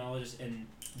famous demonologist and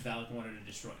Valak wanted to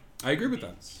destroy him. I agree with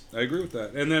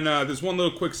that. And then there's one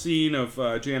little quick scene of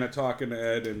Janet talking to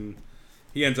Ed, and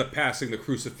he ends up passing the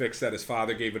crucifix that his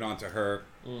father gave it on to her,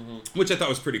 which I thought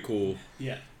was pretty cool.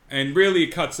 Yeah. And really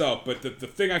it cuts out, but the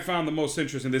thing I found the most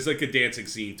interesting, there's like a dancing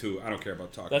scene too. I don't care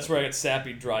about talking. That's where I get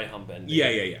sappy dry hump ending.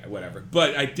 Yeah, whatever.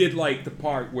 But I did like the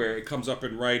part where it comes up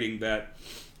in writing that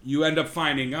you end up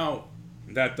finding out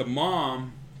that the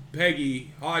mom,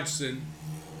 Peggy Hodgson,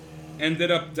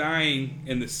 ended up dying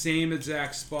in the same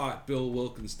exact spot Bill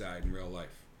Wilkins died in real life.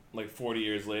 Like 40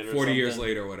 years later. 40 years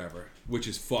later, or whatever, which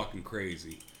is fucking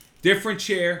crazy. Different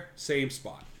chair, same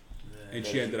spot, and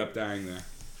she ended up dying there.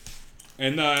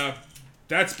 And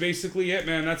that's basically it,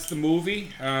 man. That's the movie.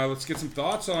 Let's get some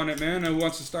thoughts on it, man. Who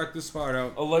wants to start this part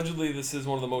out? Allegedly, this is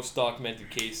one of the most documented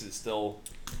cases still.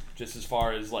 Just as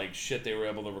far as like shit they were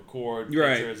able to record,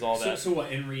 Right. pictures, all that. So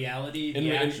what? In reality, In the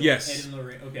re- actual yes. Ed and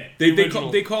Lorraine. Okay.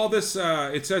 They call this.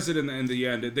 It says it in the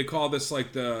end. They call this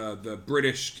like the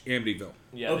British Amityville.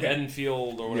 Yeah, Okay.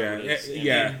 Edenfield or whatever it is.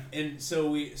 Yeah. And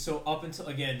so up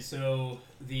until so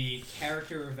the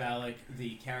character of Alec,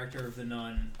 the character of the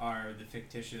nun are the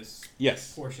fictitious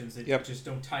Yes. portions that Yep. just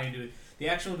don't tie into it. The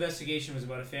actual investigation was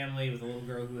about a family with a little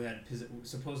girl who had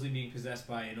supposedly being possessed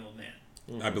by an old man.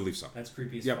 I believe so. That's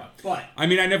creepy as Yep. fuck. But I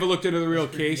mean, I never looked into the real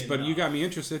That's creepy case, but you enough. got me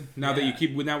interested. Now that Yeah. you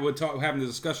keep having the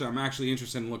discussion, I'm actually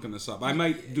interested in looking this up. I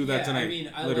might do that yeah, tonight. I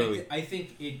mean, literally. I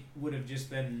think it would have just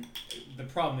been. The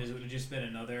problem is it would have just been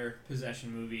another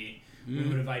possession movie. We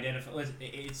would have identified.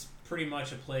 It's pretty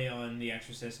much a play on The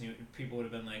Exorcist, and people would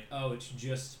have been like, "Oh, it's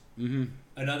just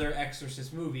another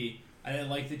Exorcist movie." I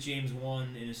like that James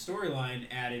Wan in his storyline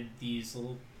added these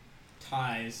little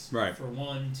ties Right. for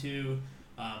 1, 2.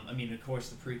 I mean, of course,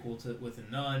 the prequel to with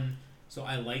a nun. So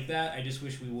I like that. I just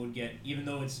wish we would get, even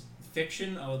though it's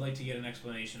fiction, I would like to get an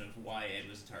explanation of why Ed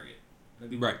was a target. That'd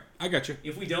be Right. I got you.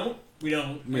 If we don't, we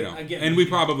don't. We don't. Again, And we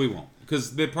probably won't.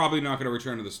 Because they're probably not going to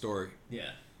return to the story. Yeah,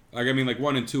 Like, I mean, like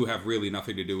 1 and 2 have really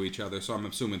nothing to do with each other, so I'm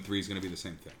assuming 3 is going to be the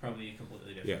same thing. probably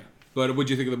completely different. Yeah. But what'd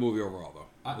you think of the movie overall,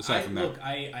 though? Aside from that. Look,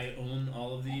 I own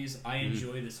all of these. I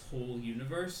enjoy this whole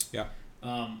universe. Yeah.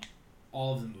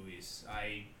 All of the movies.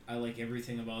 I like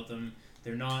everything about them.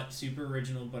 They're not super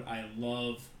original, but I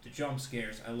love the jump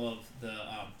scares. I love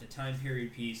the time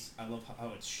period piece. I love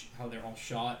how they're all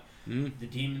shot. The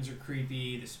demons are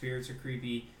creepy. The spirits are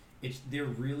creepy. They're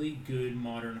really good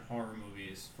modern horror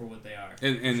movies for what they are.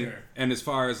 And sure. and as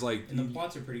far as like, And the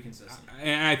plots are pretty consistent.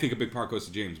 and I think a big part goes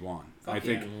to James Wan. Fuck I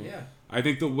think yeah. I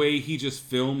think the way he just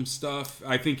films stuff.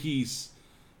 I think he's,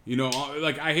 you know,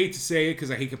 like I hate to say it because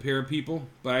I hate comparing people,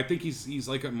 but I think he's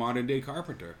like a modern day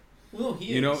Carpenter. Well, he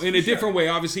is. You know, in for a sure. different way.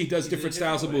 Obviously, he does He's in a different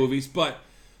styles of different way. movies,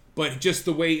 but just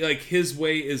the way, like his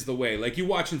way is the way. Like you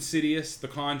watch Insidious, The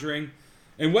Conjuring,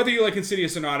 and whether you like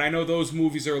Insidious or not, I know those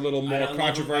movies are a little I more love 'em.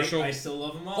 controversial. I still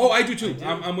love them all. Oh, I do too.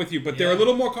 I'm with you, but they're a Yeah.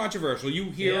 little more controversial. You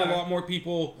hear They a are. lot more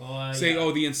people say, yeah.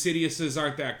 "Oh, the Insidiouses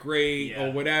aren't that great" Yeah.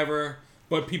 or whatever.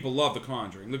 But people love The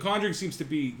Conjuring. The Conjuring seems to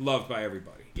be loved by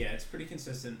everybody. Yeah, it's pretty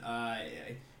consistent.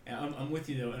 I'm with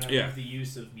you though, and I Yeah. love the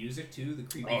use of music too, the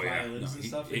creepy Oh, yeah. violins No, and he-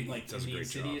 stuff, he like does in a the great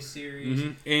job. Insidious series.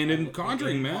 And in Uh,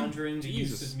 Conjuring, in man, Conjuring, the use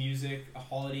Jesus. of music,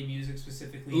 holiday music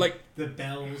specifically, Like- the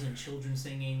bells and children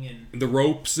singing and The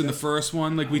ropes in the first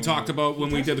one, like we talked about when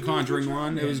He we does did a the really good Conjuring job,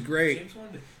 one, it man. was great. James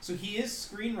Wan did- So he is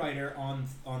screenwriter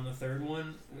on the third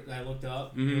one that I looked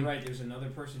up. Mhm. You're right. There's another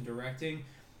person directing.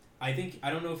 I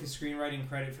don't know if his screenwriting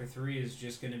credit for 3 is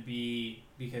just going to be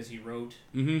because he wrote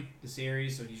Mm-hmm. the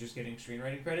series, so he's just getting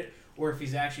screenwriting credit, or if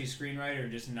he's actually a screenwriter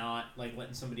and just not like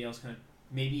letting somebody else kind of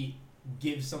maybe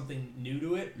give something new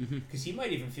to it, because he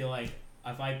might even feel like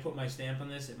if I put my stamp on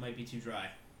this, it might be too dry.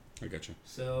 I got you.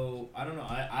 So I don't know.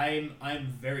 I'm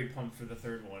very pumped for the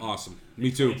third one. Awesome.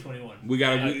 Me too. 2021. We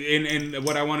got to, and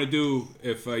what I want to do,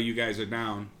 if you guys are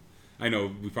down, I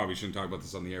know we probably shouldn't talk about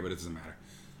this on the air, but it doesn't matter.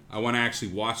 I want to actually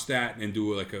watch that and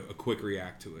do like a quick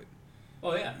react to it.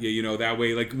 Oh yeah. Yeah, you know, that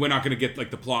way, like we're not gonna get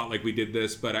like the plot like we did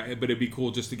this, but it'd be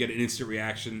cool just to get an instant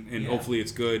reaction, and Yeah. hopefully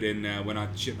it's good, and we're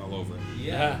not shitting all over it.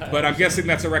 Yeah. But I'm guessing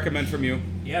that's a recommend from you.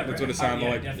 Yeah. That's what it sounded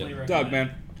like. Definitely Doug, recommend.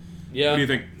 man, Yeah. what do you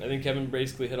think? I think Kevin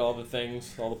basically hit all the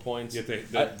things, all the points. You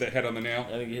hit the head on the nail.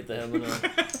 I think he hit the head on the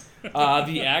nail.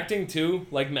 The acting too,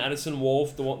 like Madison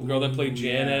Wolfe, the girl that played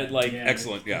Janet, like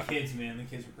Excellent, yeah. The kids, man, the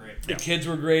kids were great. the kids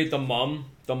were great. The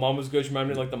mom was good. She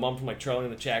reminded me like the mom from like Charlie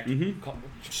and the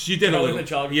She did a Charlie little. and the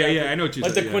Chocolate Yeah, Factory. yeah, I know what you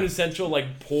like said. the yeah. quintessential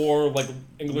like poor like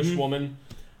English woman.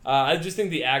 I just think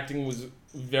the acting was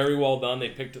very well done. They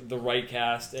picked the right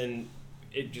cast, and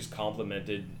it just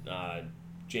complemented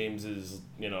James's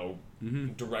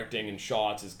directing and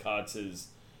shots, his cuts, his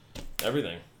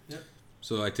everything.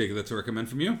 So I take it that's a recommend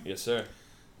from you. Yes, sir.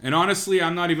 And honestly,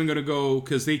 I'm not even going to go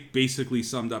because they basically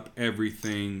summed up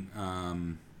everything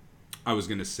I was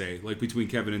going to say, like between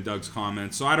Kevin and Doug's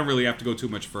comments. So I don't really have to go too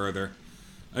much further.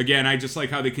 Again, I just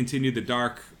like how they continue the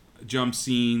dark jump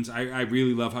scenes. I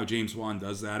really love how James Wan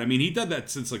does that. I mean, he did that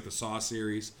since like the Saw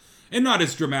series. And not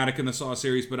as dramatic in the Saw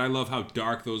series, but I love how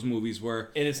dark those movies were.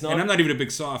 And it's not. And I'm not even a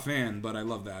big Saw fan, but I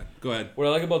love that. Go ahead. What I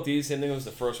like about these, same thing was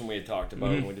the first one we had talked about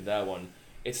when we did that one.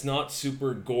 It's not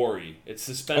super gory. It's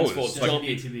suspenseful. Oh, It's Doesn't jumpy.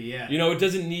 need to be, yeah. You know, it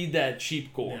doesn't need that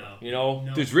cheap gore. No. You know,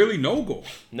 No. There's really no gore.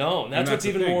 no, and that's And what's that's the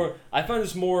even thing. more. I find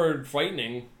this more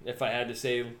frightening, if I had to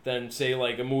say, than say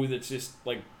like a movie that's just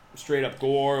like straight up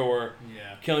gore or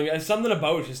Yeah. killing. Something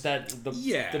about it, just that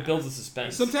Yeah. that builds the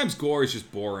suspense. Sometimes gore is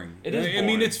just boring. It is I mean,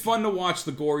 boring. it's fun to watch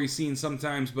the gory scenes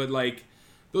sometimes, but like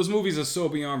those movies are so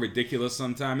beyond ridiculous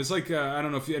sometimes. It's like I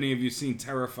don't know if any of you seen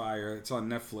Terrifier. It's on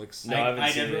Netflix. No, I haven't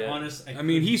seen never, it yet. honestly. I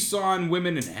mean, he's sawing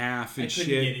women in half I and couldn't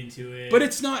shit. get into it. But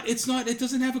it's not. It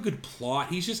doesn't have a good plot.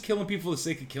 He's just killing people for the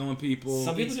sake of killing people.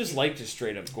 Some people just like just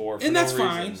straight up gore, for And no that's reason,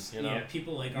 fine. You know, Yeah,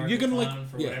 people like You're Art the gonna like- Clown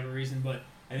for yeah. whatever reason, but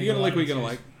I think You're gonna a lot like of what it's you're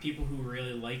gonna just people who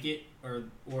really like it or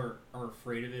are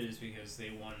afraid of it is because they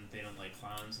don't like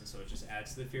clowns, and so it just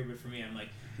adds to the fear. But for me, I'm like,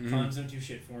 Mm-hmm. clowns don't do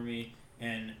shit for me,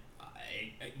 and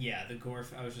yeah, the gore.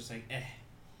 I was just like, eh.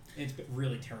 It's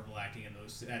really terrible acting in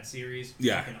that series.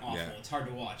 Yeah, Fucking awful. yeah. It's hard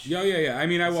to watch. Yeah. I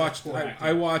mean, I It's watched. like poor acting.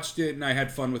 I watched it and I had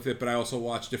fun with it, but I also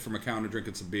watched it from a counter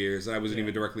drinking some beers. I wasn't Yeah.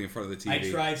 even directly in front of the I TV.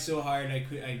 tried so hard. I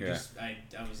Yeah.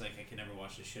 was like, I can never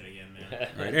watch this shit again, man.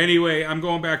 All right. Anyway, I'm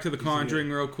going back to The Conjuring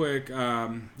real quick.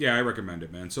 Yeah, I recommend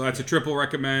it, man. So that's a triple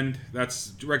recommend.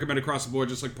 That's recommend across the board,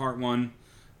 just like part one.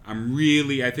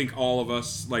 I think all of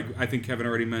us, like I think Kevin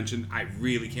already mentioned, I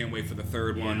really can't wait for the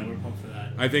third Yeah, one. we're pumped for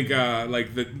that. I think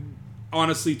like the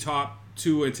honestly top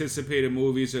two anticipated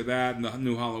movies are that and the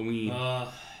new Halloween.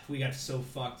 We got so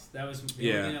fucked. That was the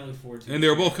Yeah. only thing I look forward to. And they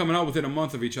were both coming out within a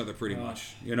month of each other, pretty Oh, much.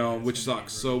 yeah, Which it's gonna be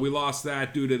sucks. brutal. So we lost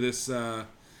that due to this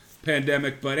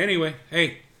pandemic. But anyway,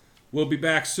 hey, we'll be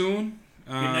back soon.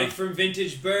 Good night from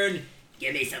Vintage Burn.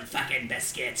 Give me some fucking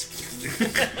biscuits.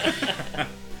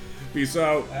 Peace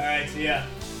out. All right, see ya.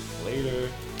 later.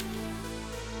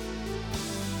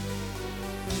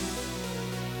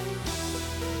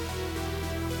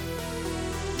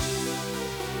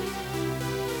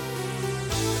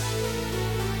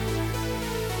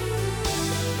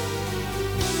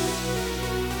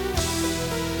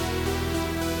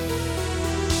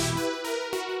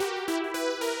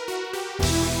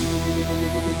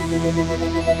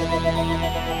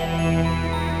 Thank you.